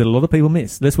obscure here that a lot of people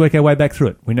miss. Let's work our way back through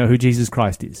it. We know who Jesus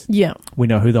Christ is. Yeah. We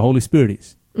know who the Holy Spirit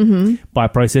is. Mm-hmm. By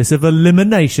process of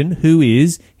elimination, who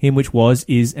is him which was,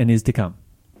 is, and is to come?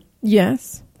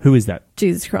 Yes. Who is that?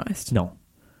 Jesus Christ. No.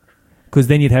 Because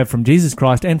then you'd have from Jesus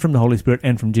Christ and from the Holy Spirit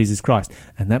and from Jesus Christ.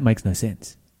 And that makes no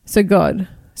sense. So God.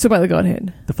 So by the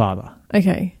Godhead. The Father.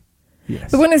 Okay.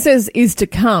 Yes. But when it says is to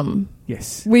come,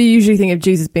 yes, we usually think of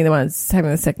Jesus being the one that's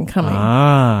having the second coming.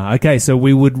 Ah, okay. So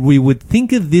we would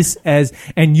think of this as,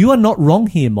 and you are not wrong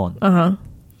here, Mon. Uh-huh.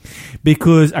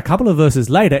 Because a couple of verses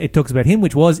later, it talks about him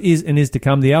which was, is, and is to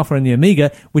come, the Alpha and the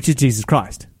Omega, which is Jesus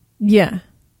Christ. Yeah.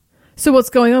 So what's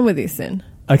going on with this then?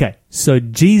 Okay, so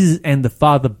Jesus and the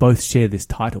Father both share this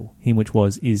title, him which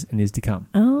was, is, and is to come.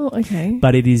 Oh, okay.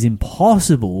 But it is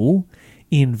impossible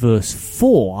in verse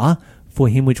 4 for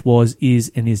him which was,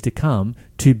 is, and is to come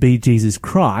to be Jesus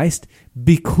Christ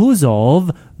because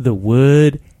of the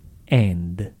word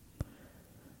and.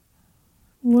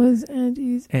 Was and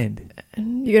is. And. You're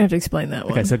going to have to explain that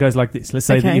one. Okay, so it goes like this. Let's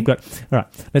say that you've got, all right,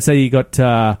 let's say you got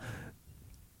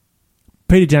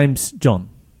Peter, James, John.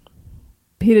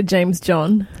 Peter, James,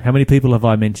 John. How many people have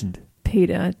I mentioned?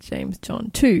 Peter, James,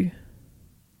 John. 2.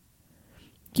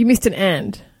 You missed an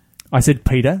and. I said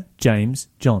Peter, James,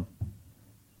 John.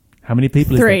 How many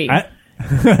people 3. is that?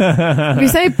 If you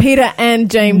say Peter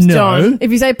and James, No. John.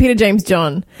 If you say Peter, James,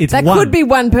 John. It's that one. could be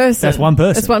one person. That's one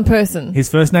person. That's one person. His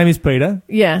first name is Peter.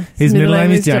 Yeah. His middle name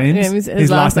is James.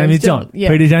 His last name is John. Yeah.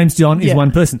 Peter, James, John is Yeah.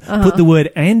 one person. Uh-huh. Put the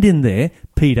word and in there.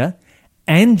 Peter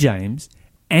and James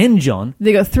and John.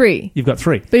 They got 3. You've got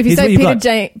 3. But if you Here's what say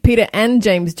you've got. Peter and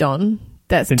James, John,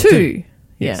 that's Then 2. 2.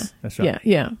 Yeah. Yes, that's right.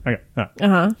 Yeah. Okay. All right.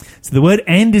 Uh-huh. So the word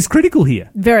and is critical here.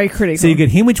 Very critical. So you get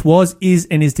him which was, is,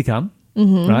 and is to come.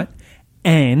 Mm-hmm. Right?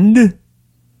 And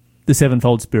the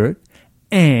sevenfold Spirit.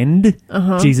 And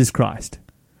Jesus Christ.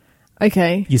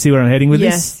 Okay. You see where I'm heading with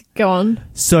this? Yes. Go on.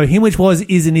 So him which was,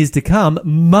 is, and is to come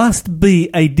must be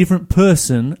a different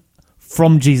person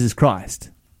from Jesus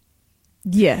Christ.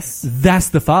 Yes. That's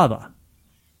the Father.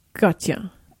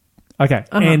 Gotcha. Okay.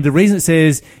 Uh-huh. And the reason it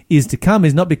says is to come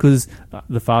is not because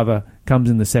the Father comes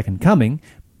in the second coming,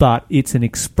 but it's an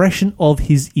expression of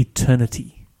his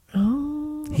eternity.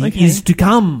 Oh. He okay. is to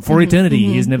come for eternity.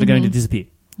 He is never going to disappear.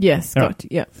 Yes. All Gotcha.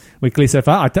 Yeah. We're clear so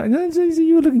far?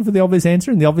 You were looking for the obvious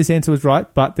answer, and the obvious answer was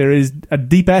right, but there is a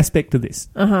deep aspect to this.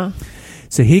 Uh-huh.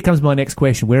 So here comes my next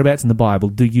question. Whereabouts in the Bible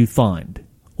do you find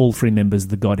all 3 members of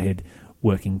the Godhead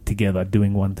working together,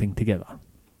 doing one thing together?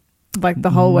 Like the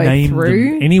whole way Name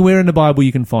through? them. Anywhere in the Bible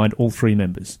you can find all 3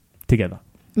 members together.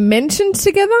 Mentioned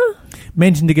together?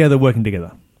 Mentioned together, working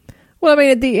together. Well, I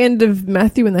mean, at the end of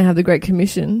Matthew when they have the Great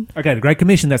Commission. Okay, the Great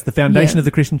Commission, that's the foundation Yeah. of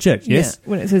the Christian church, yes? Yeah,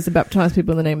 when it says to baptize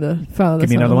people in the name of the Father, the Give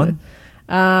me Son, another and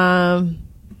the one. Holy-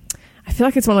 I feel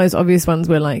like it's one of those obvious ones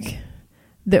where, like,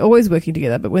 they're always working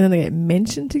together, but when they get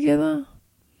mentioned together...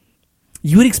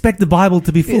 You would expect the Bible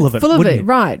to be full of it, Full of wouldn't it, you?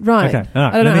 right. Okay, all right.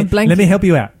 I don't know, I'm blanking. Let me help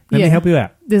you out. Let me Yeah. help you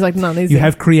out. There's like none. You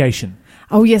have creation,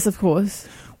 Oh, yes, of course.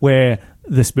 where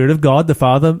the Spirit of God, the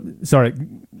Father,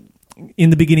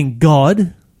 in the beginning,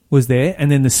 God was there, and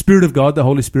then the Spirit of God, the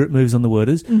Holy Spirit, moves on the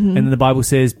waters, and then the Bible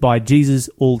says, by Jesus,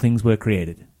 all things were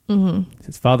created. Mm-hmm. So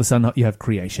it's Father, Son, you have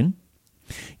creation.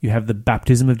 You have the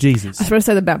baptism of Jesus. I was supposed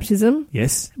to say the baptism.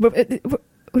 Yes. What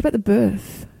about the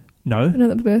birth? No. No,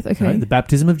 the birth. Okay. No, the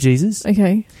baptism of Jesus.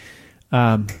 Okay.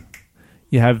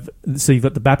 You've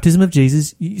got the baptism of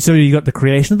Jesus. So you've got the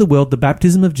creation of the world, the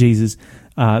baptism of Jesus,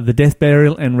 the death,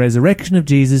 burial, and resurrection of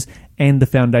Jesus, and the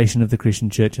foundation of the Christian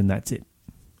church, and that's it.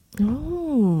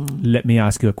 Oh. Let me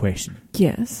ask you a question.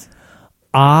 Yes.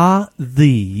 Are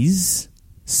these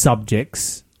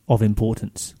subjects of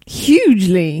importance?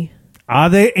 Hugely. Are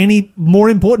there any more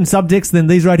important subjects than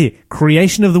these right here?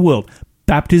 Creation of the world,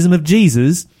 baptism of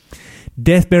Jesus,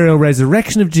 death, burial,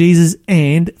 resurrection of Jesus,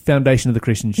 and foundation of the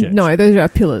Christian church. No, those are our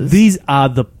pillars. These are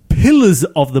the pillars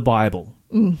of the Bible.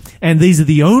 And these are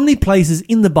the only places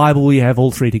in the Bible where you have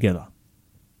all 3 together.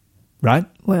 Right?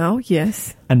 Well,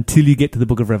 yes. Until you get to the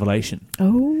book of Revelation.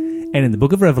 Oh. And in the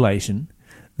book of Revelation,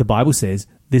 the Bible says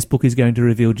this book is going to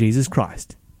reveal Jesus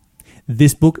Christ.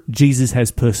 This book Jesus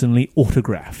has personally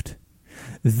autographed.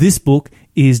 This book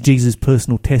is Jesus'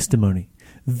 personal testimony.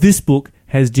 This book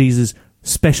has Jesus'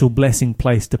 special blessing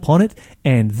placed upon it.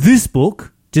 And this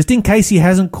book, just in case he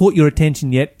hasn't caught your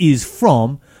attention yet, is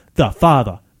from the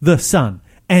Father, the Son,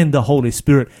 and the Holy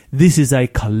Spirit. This is a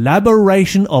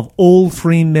collaboration of all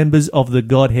three members of the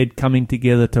Godhead coming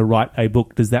together to write a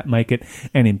book. Does that make it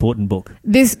an important book?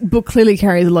 This book clearly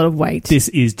carries a lot of weight. This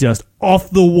is just off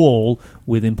the wall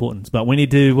with importance. But we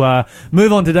need to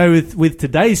move on today with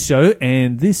today's show,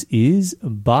 and this is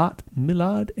Bart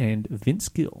Millard and Vince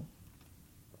Gill.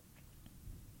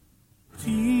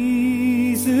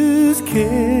 Jesus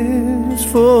cares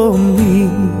for me.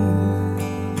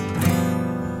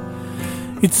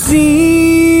 It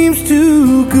seems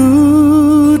too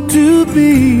good to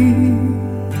be.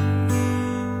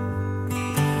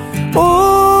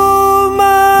 All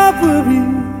my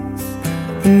worries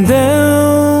and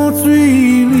doubts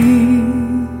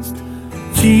released.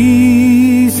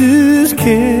 Jesus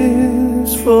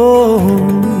cares for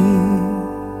me.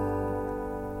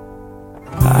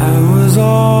 I was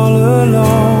all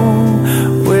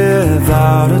alone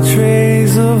without a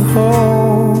trace of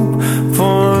hope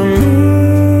for me.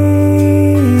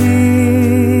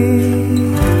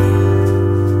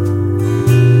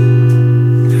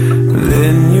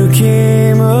 Then you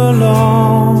came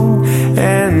along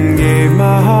and gave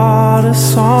my heart a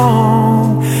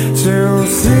song to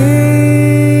sing.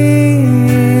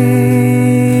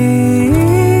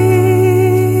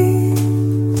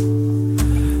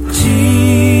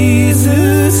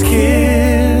 Jesus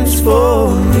cares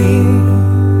for me.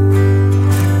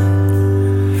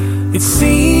 It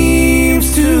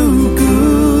seems too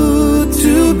good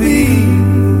to be.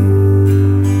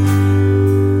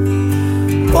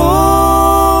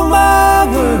 All my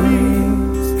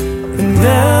worries and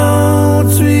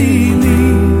doubts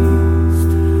released.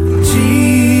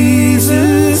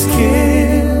 Jesus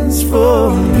cares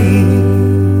for me.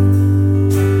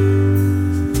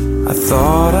 I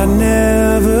thought I'd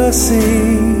never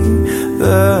see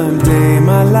the day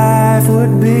my life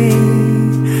would be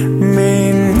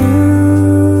made new.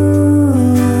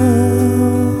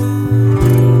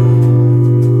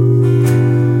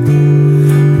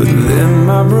 But then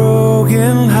my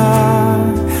broken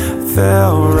heart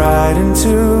fell right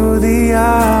into the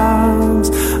arms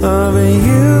of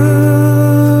you.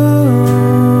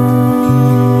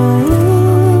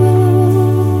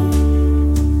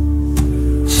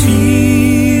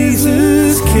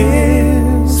 Jesus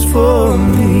cares for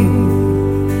me.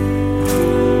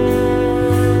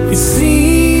 It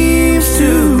seems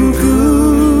too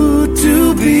good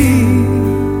to be.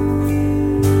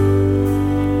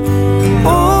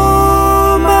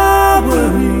 All my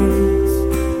worries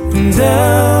and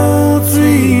doubts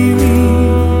released.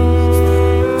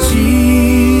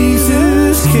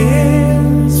 Jesus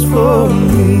cares for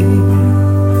me.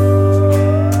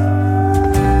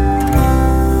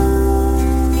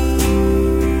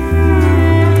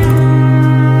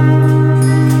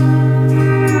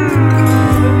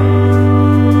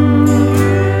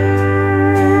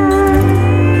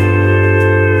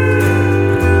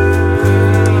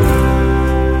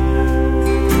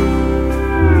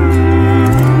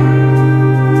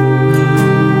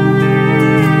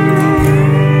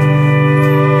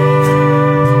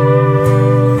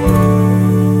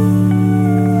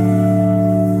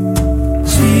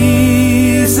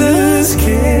 Jesus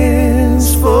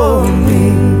cares for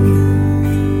me.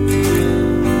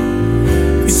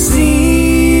 It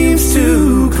seems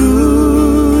too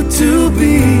good to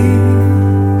be.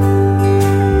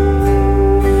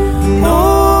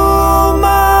 All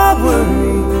my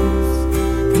worries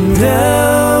and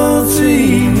doubts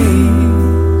released.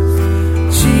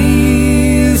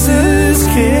 Jesus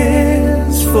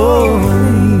cares for me.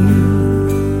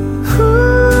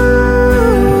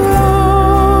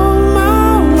 All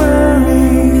my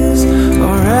worries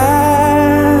are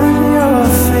at your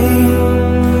feet.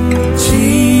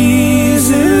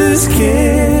 Jesus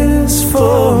cares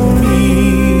for me.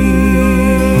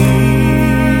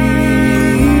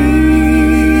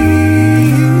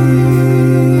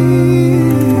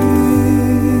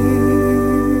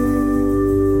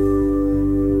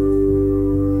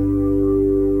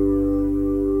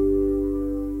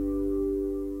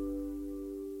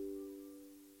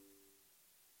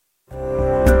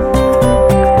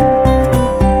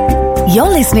 You're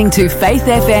listening to Faith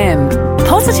FM,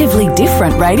 positively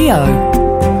different radio.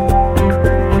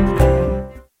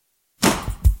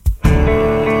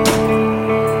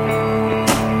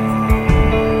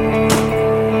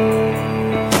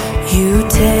 You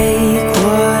take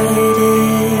what it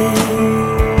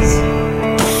is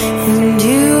and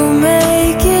you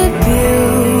make it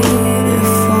beautiful.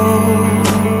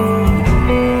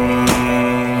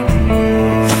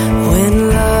 When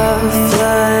love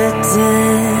floods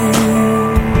in,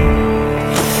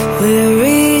 we're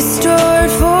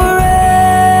restored forevermore.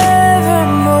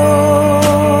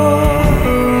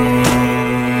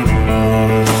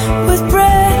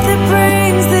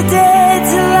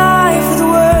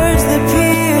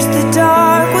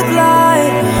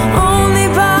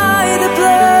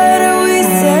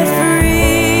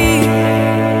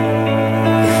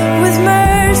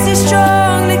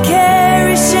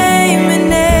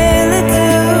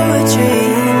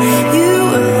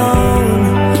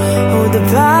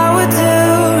 the power to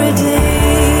redeem.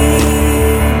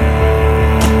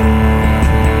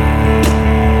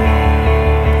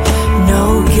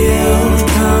 No guilt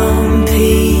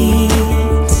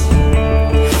competes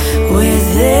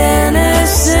with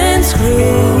innocence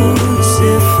crucified.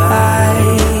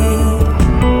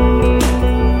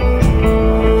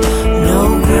 No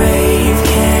grave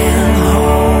can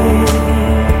hold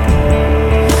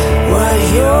what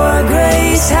your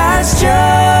grace has justified.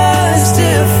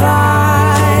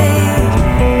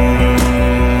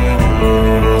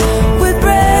 With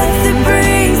breath that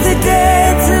brings the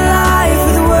dead to life,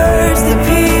 with words that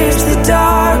pierce the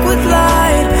dark with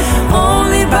light,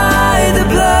 only by the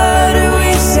blood are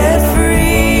we set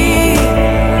free.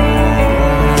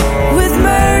 With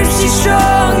mercy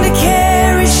strong to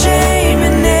carry shame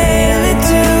and nail it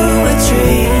to a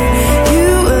tree,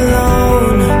 you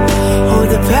alone hold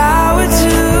the power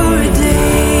to redeem.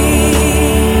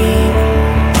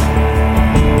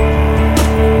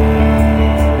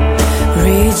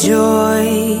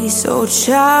 Rejoice, O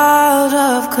child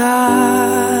of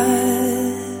God.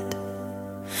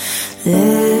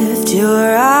 Lift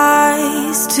your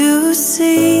eyes to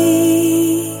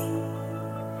see.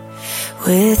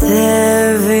 With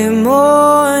every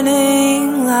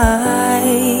morning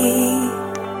light,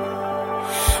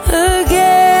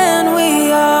 again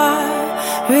we are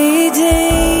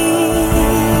redeemed.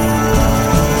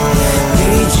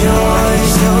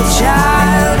 Rejoice, O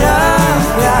child of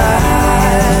God.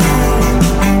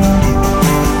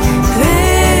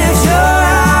 Lift your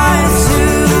eyes to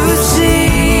see.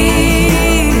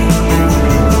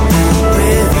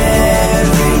 With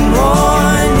every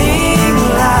morning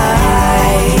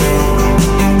light,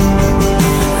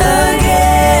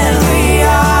 again we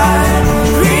are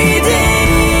redeemed.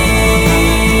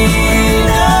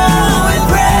 Oh, with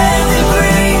breath that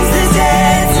brings the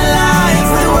dead to life,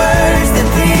 with words that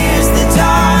pierce the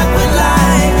dark with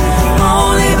light,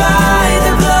 only by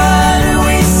the blood are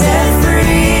we set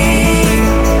free.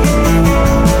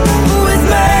 With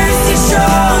mercy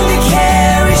strong to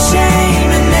carry shame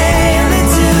and nail it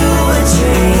to a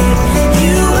tree,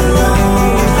 you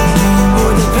alone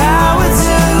hold the power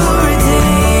to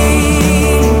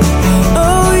redeem.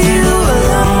 Oh, you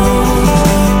alone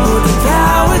hold the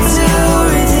power to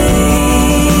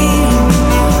redeem.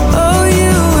 Oh,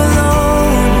 you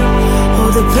alone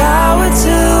hold the power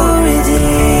to redeem.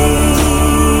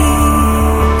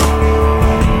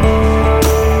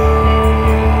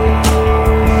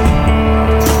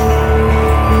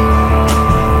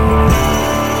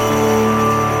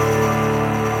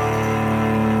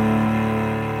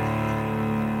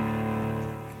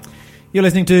 You're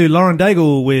listening to Lauren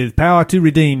Daigle with Power to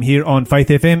Redeem here on Faith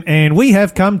FM, and we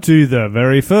have come to the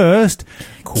very first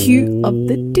Cue of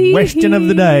the day. question of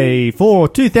the day for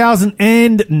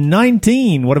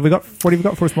 2019. What have we got? What have you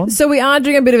got for us, Mon? So we are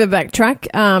doing a bit of a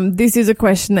backtrack. This is a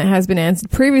question that has been answered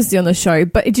previously on the show,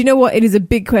 but do you know what? It is a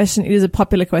big question. It is a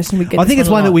popular question. We get I think this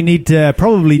it's one a that lot. we need to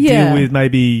probably Yeah. deal with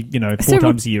maybe, four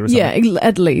Several- times a year or something. Yeah,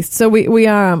 at least. So we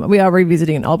are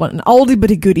revisiting an old one, an oldie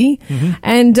but a goodie, Mm-hmm.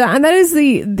 and that is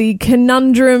the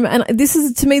conundrum. And this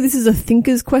is, to me, this is a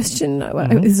thinker's question.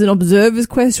 Mm-hmm. This is an observer's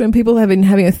question. When people have been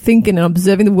having a think and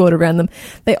observing the world around them,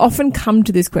 they often come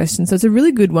to this question. So it's a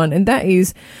really good one, and that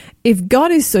is, if God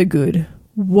is so good,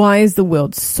 why is the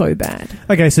world so bad?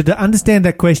 Okay, so to understand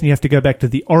that question, you have to go back to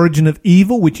the origin of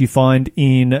evil, which you find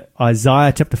in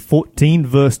Isaiah chapter 14,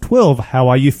 verse 12. How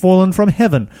are you fallen from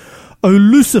heaven, O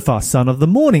Lucifer, son of the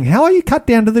morning? How are you cut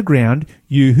down to the ground,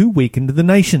 you who weakened the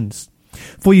nations?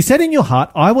 For you said in your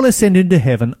heart, I will ascend into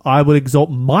heaven, I will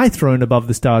exalt my throne above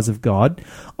the stars of God.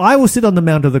 I will sit on the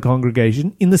mount of the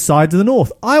congregation in the sides of the north.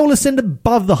 I will ascend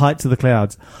above the heights of the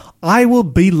clouds. I will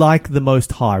be like the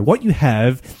Most High. What you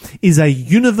have is a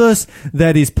universe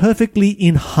that is perfectly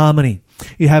in harmony.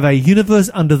 You have a universe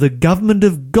under the government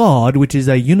of God, which is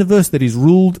a universe that is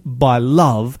ruled by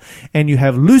love. And you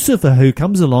have Lucifer who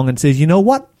comes along and says, you know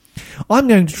what? I'm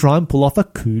going to try and pull off a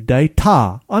coup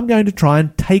d'etat. I'm going to try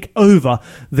and take over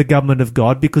the government of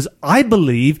God because I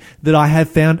believe that I have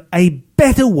found a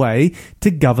better way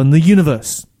to govern the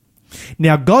universe.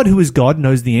 Now, God, who is God,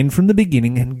 knows the end from the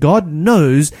beginning, and God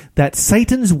knows that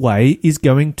Satan's way is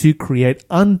going to create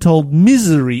untold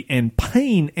misery and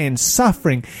pain and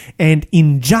suffering and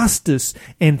injustice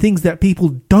and things that people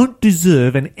don't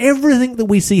deserve, and everything that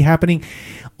we see happening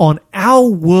on our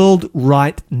world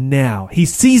right now. He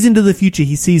sees into the future.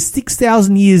 He sees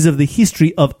 6,000 years of the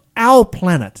history of our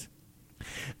planet.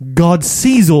 God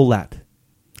sees all that.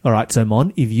 All right, so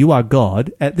Mon, if you are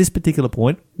God at this particular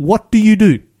point, what do you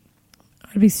do?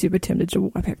 I'd be super tempted to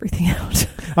wipe everything out.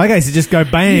 Okay, so just go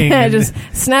bang. Yeah, and just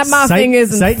snap my Satan-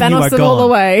 fingers and Satan, you Thanos are it all gone.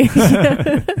 away.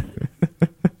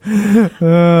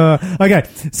 Okay,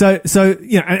 so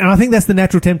and I think that's the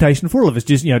natural temptation for all of us.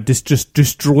 Just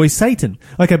destroy Satan.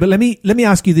 Okay, but let me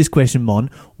ask you this question, Mon.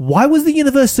 Why was the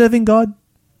universe serving God?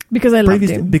 Because I loved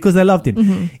him. Because they loved him.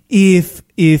 Mm-hmm.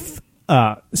 If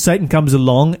Satan comes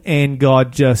along and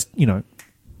God just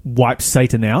wipes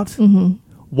Satan out, Mm-hmm.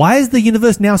 why is the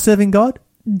universe now serving God?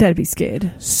 They'd be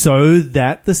scared. So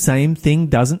that the same thing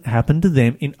doesn't happen to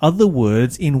them. In other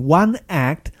words, in one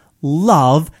act,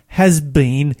 love has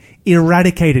been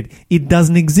eradicated. It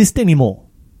doesn't exist anymore.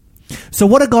 So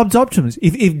what are God's options?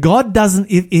 If God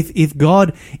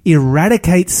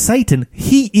eradicates Satan,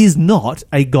 he is not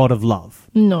a God of love.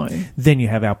 No. Then you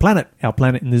have our planet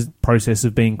in the process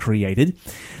of being created.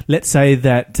 Let's say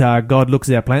that God looks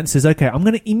at our planet and says, okay, I'm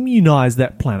going to immunize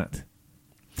that planet.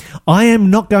 I am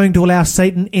not going to allow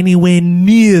Satan anywhere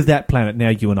near that planet. Now,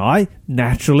 you and I,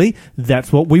 naturally,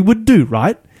 that's what we would do,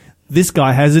 right? This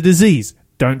guy has a disease.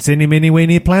 Don't send him anywhere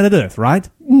near planet Earth, right?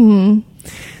 Mm-hmm.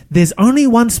 There's only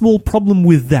one small problem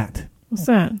with that. What's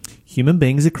that? Human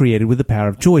beings are created with the power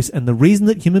of choice. And the reason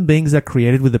that human beings are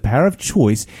created with the power of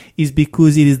choice is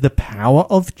because it is the power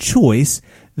of choice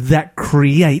that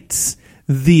creates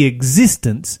the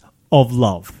existence of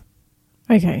love.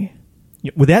 Okay.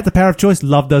 Without the power of choice,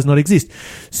 love does not exist.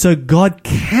 So God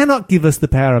cannot give us the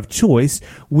power of choice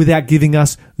without giving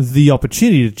us the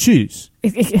opportunity to choose.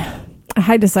 I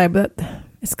hate to say it, but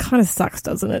it kind of sucks,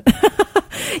 doesn't it?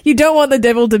 You don't want the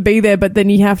devil to be there, but then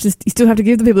you still have to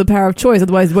give the people the power of choice.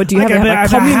 Otherwise, what do you have? Like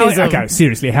communism.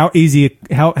 Seriously, how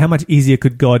much easier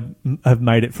could God have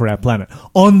made it for our planet?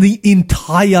 On the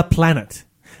entire planet.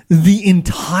 The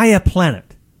entire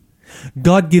planet.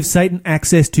 God gives Satan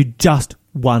access to just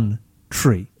one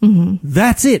tree. Mm-hmm.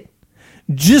 That's it.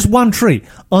 Just one tree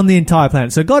on the entire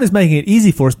planet. So God is making it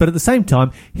easy for us, but at the same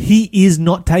time, he is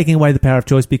not taking away the power of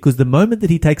choice, because the moment that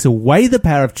he takes away the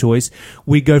power of choice,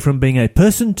 we go from being a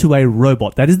person to a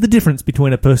robot. That is the difference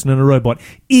between a person and a robot,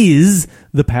 is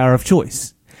the power of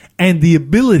choice and the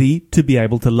ability to be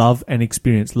able to love and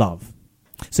experience love.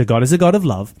 So God is a God of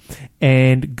love,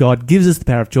 and God gives us the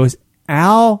power of choice.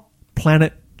 Our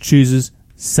planet chooses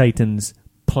Satan's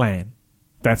plan.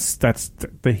 That's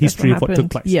the history of what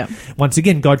took place. Yeah. Once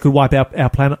again, God could wipe out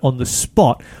our planet on the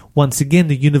spot. Once again,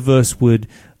 the universe would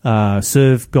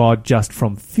serve God just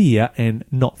from fear and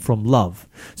not from love.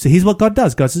 So here's what God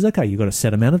does. God says, okay, you've got a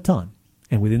set amount of time.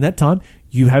 And within that time,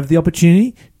 you have the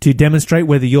opportunity to demonstrate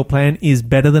whether your plan is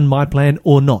better than my plan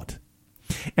or not.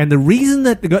 And the reason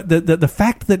that the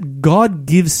fact that God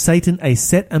gives Satan a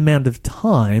set amount of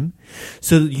time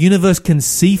so that the universe can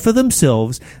see for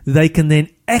themselves, they can then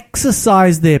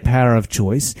exercise their power of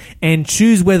choice and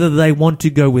choose whether they want to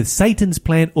go with Satan's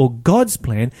plan or God's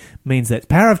plan, means that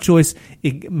power of choice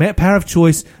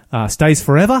stays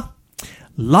forever,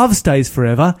 love stays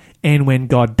forever, and when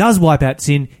God does wipe out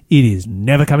sin, it is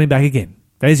never coming back again.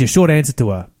 There's your short answer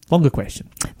to a longer question.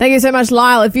 Thank you so much,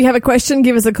 Lyle. If you have a question,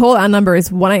 give us a call. Our number is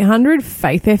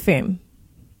 1-800-FAITH-FM.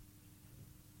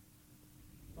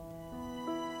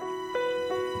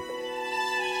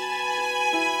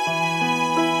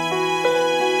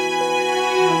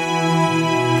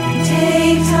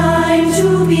 Take time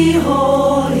to be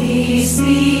holy,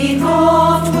 speak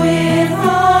oft with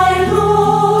thy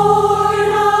Lord,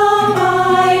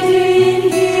 abide in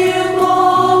him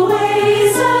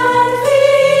always and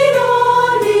feed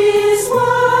on his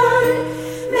word.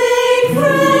 Make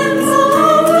friends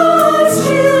of God's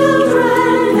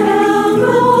children, help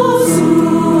those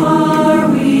who are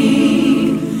weak,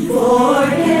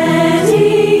 forgetting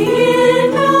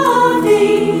in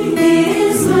nothing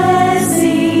his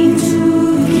blessing to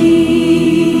keep.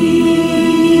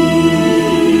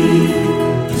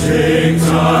 Take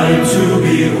time to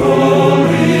be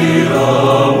holy, the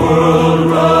world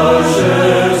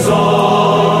rushes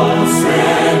on.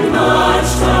 Spend much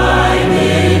time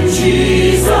in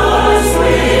Jesus,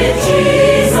 with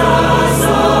Jesus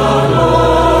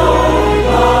alone.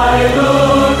 By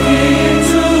looking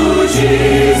to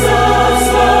Jesus,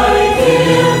 like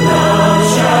him thou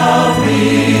shalt be.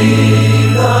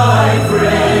 Thy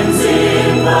friends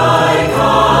in thy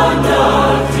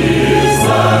conduct his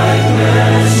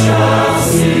likeness shall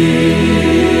see.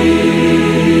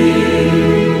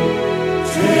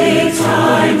 Take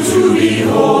time to be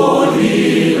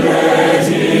holy, let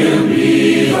him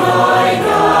be thy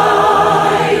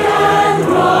guide, and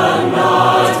run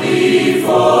not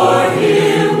before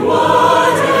him,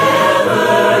 whatever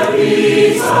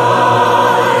betide,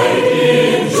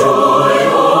 in joy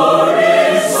or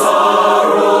in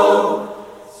sorrow,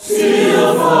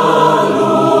 still follow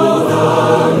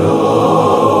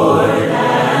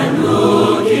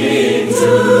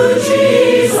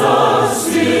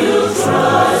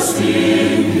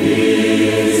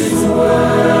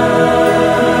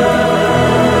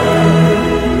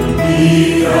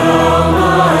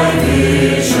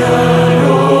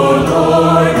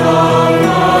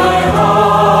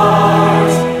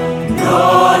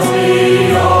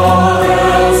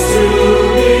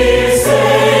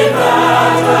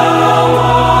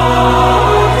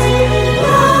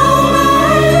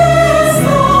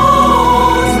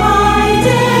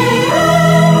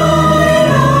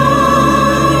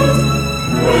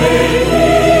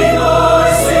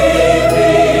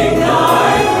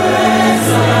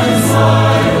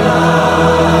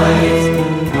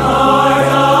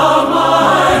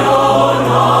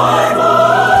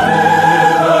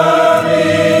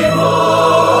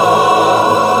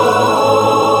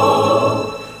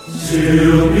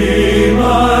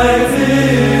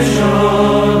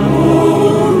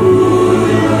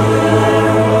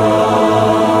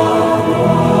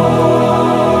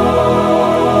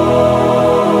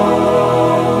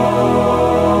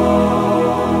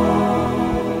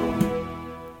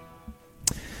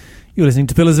You're listening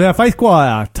to Pillars of Our Faith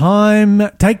Choir.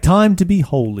 Take time to be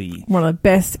holy. One of the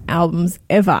best albums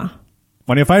ever.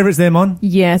 One of your favourites there, Mon?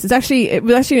 Yes, it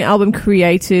was actually an album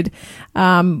created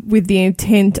with the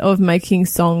intent of making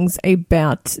songs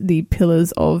about the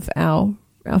pillars of our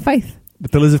faith. The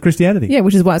Pillars of Christianity. Yeah,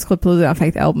 which is why it's called Pillars of Our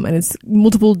Faith album. And it's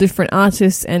multiple different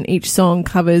artists, and each song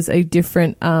covers a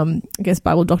different,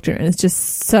 Bible doctrine. And it's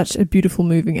just such a beautiful,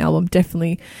 moving album.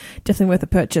 Definitely worth a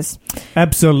purchase.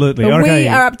 Absolutely. But okay. we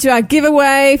are up to our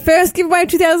giveaway. First giveaway of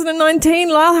 2019.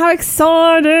 Lyle, how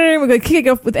exciting. We're going to kick it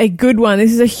off with a good one.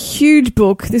 This is a huge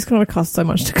book. This kind of costs so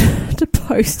much to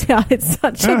post out. It's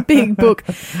such a big book.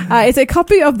 It's a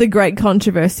copy of The Great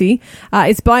Controversy.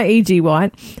 It's by E.G.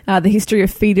 White, The History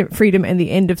of Freedom and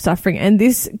the End of Suffering. And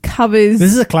this covers...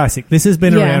 This is a classic. This has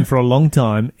been around for a long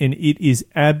time, and it is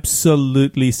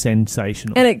absolutely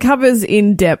sensational. And it covers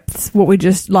in depth what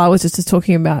Lyle was just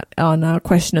talking about on our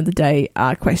question of the day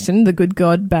question, the good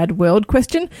God, bad world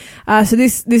question. So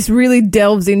this really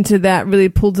delves into that, really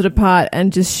pulls it apart,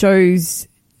 and just shows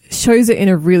it in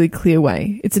a really clear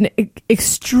way. It's an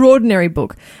extraordinary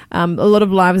book. A lot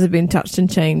of lives have been touched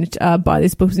and changed by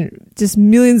this book. Just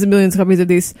millions and millions of copies of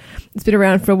this. It's been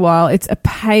around for a while. It's a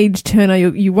page turner.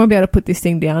 You won't be able to put this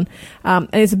thing down. And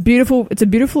it's a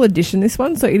beautiful edition, this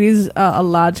one. So it is a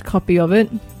large copy of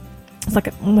it. It's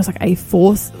almost like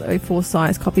A4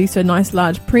 size copy. So nice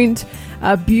large print.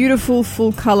 Beautiful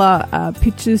full color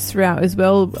pictures throughout as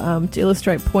well to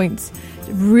illustrate points.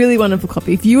 Really wonderful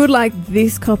copy. If you would like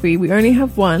this copy, we only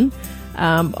have one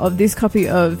of this copy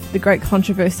of The Great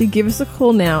Controversy. Give us a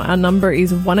call now. Our number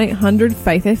is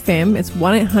 1-800-FAITH-FM. It's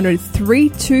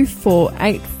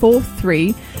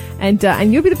 1-800-324-843.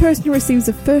 And you'll be the person who receives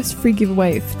the first free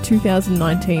giveaway of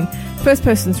 2019. First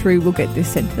person through will get this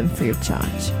sent to them free of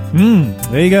charge.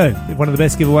 There you go. One of the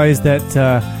best giveaways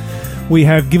that we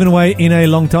have given away in a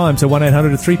long time. So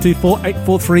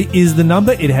 1-800-324-843 is the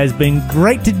number. It has been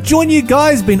great to join you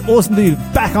guys. It's been awesome to be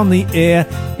back on the air,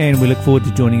 and we look forward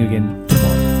to joining you again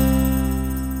tomorrow.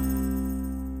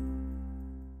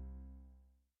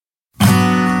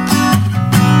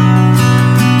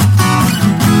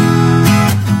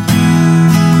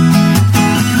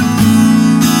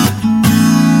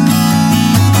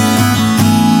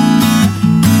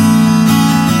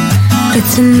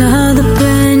 It's another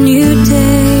brand new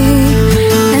day,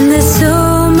 and there's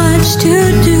so much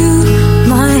to do.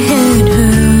 My head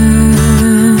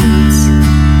hurts.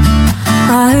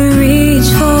 I reach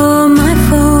for my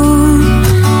phone,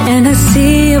 and I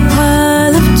see a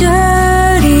pile of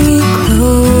dirty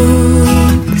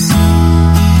clothes.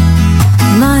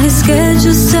 My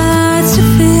schedule starts to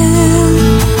fill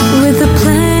with the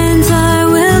plans I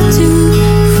will do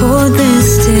for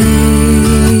this day.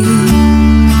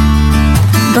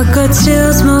 But God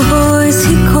stills my voice,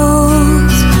 He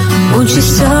calls. Won't you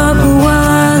stop a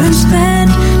while and spend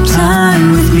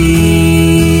time with me?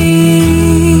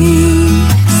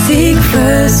 Seek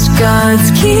first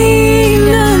God's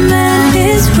kingdom and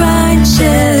His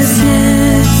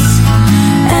righteousness,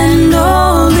 and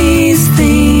all these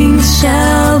things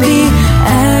shall be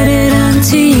added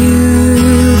unto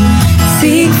you.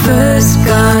 Seek first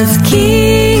God's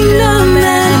kingdom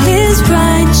and His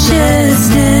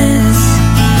righteousness,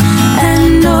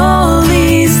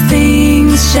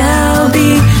 shall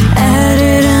be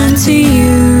added unto you.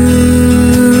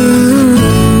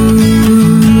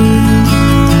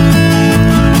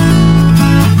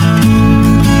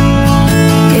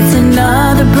 It's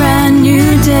another brand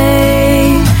new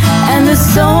day, and there's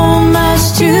so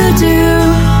much to do.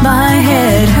 My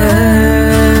head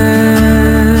hurts,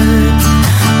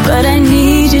 but I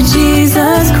need you,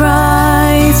 Jesus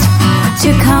Christ,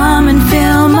 to come and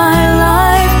fill my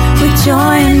life with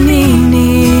joy and meaning.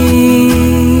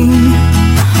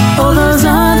 All those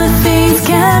other things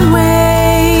can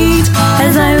wait,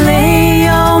 as I lay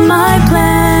all my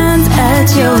plans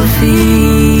at your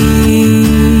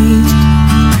feet.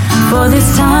 For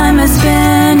this time I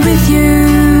spend with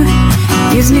you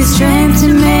gives me strength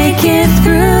to make it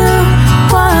through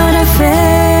what I face.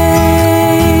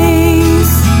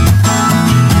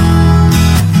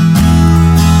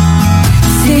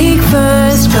 Seek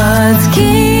first God's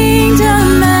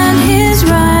kingdom and His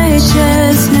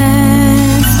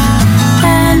righteousness,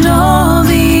 and all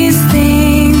these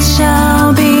things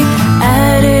shall be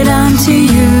added unto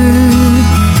you.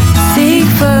 Seek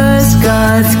first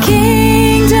God's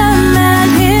kingdom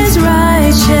and His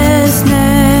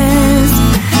righteousness,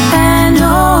 and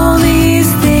all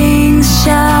these things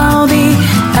shall be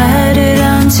added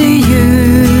unto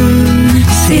you.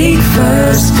 Seek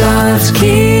first God's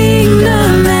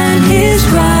kingdom and His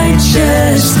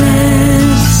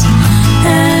righteousness,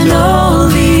 and all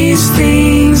these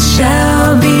things shall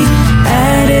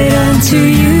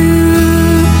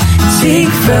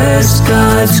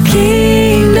much clearer.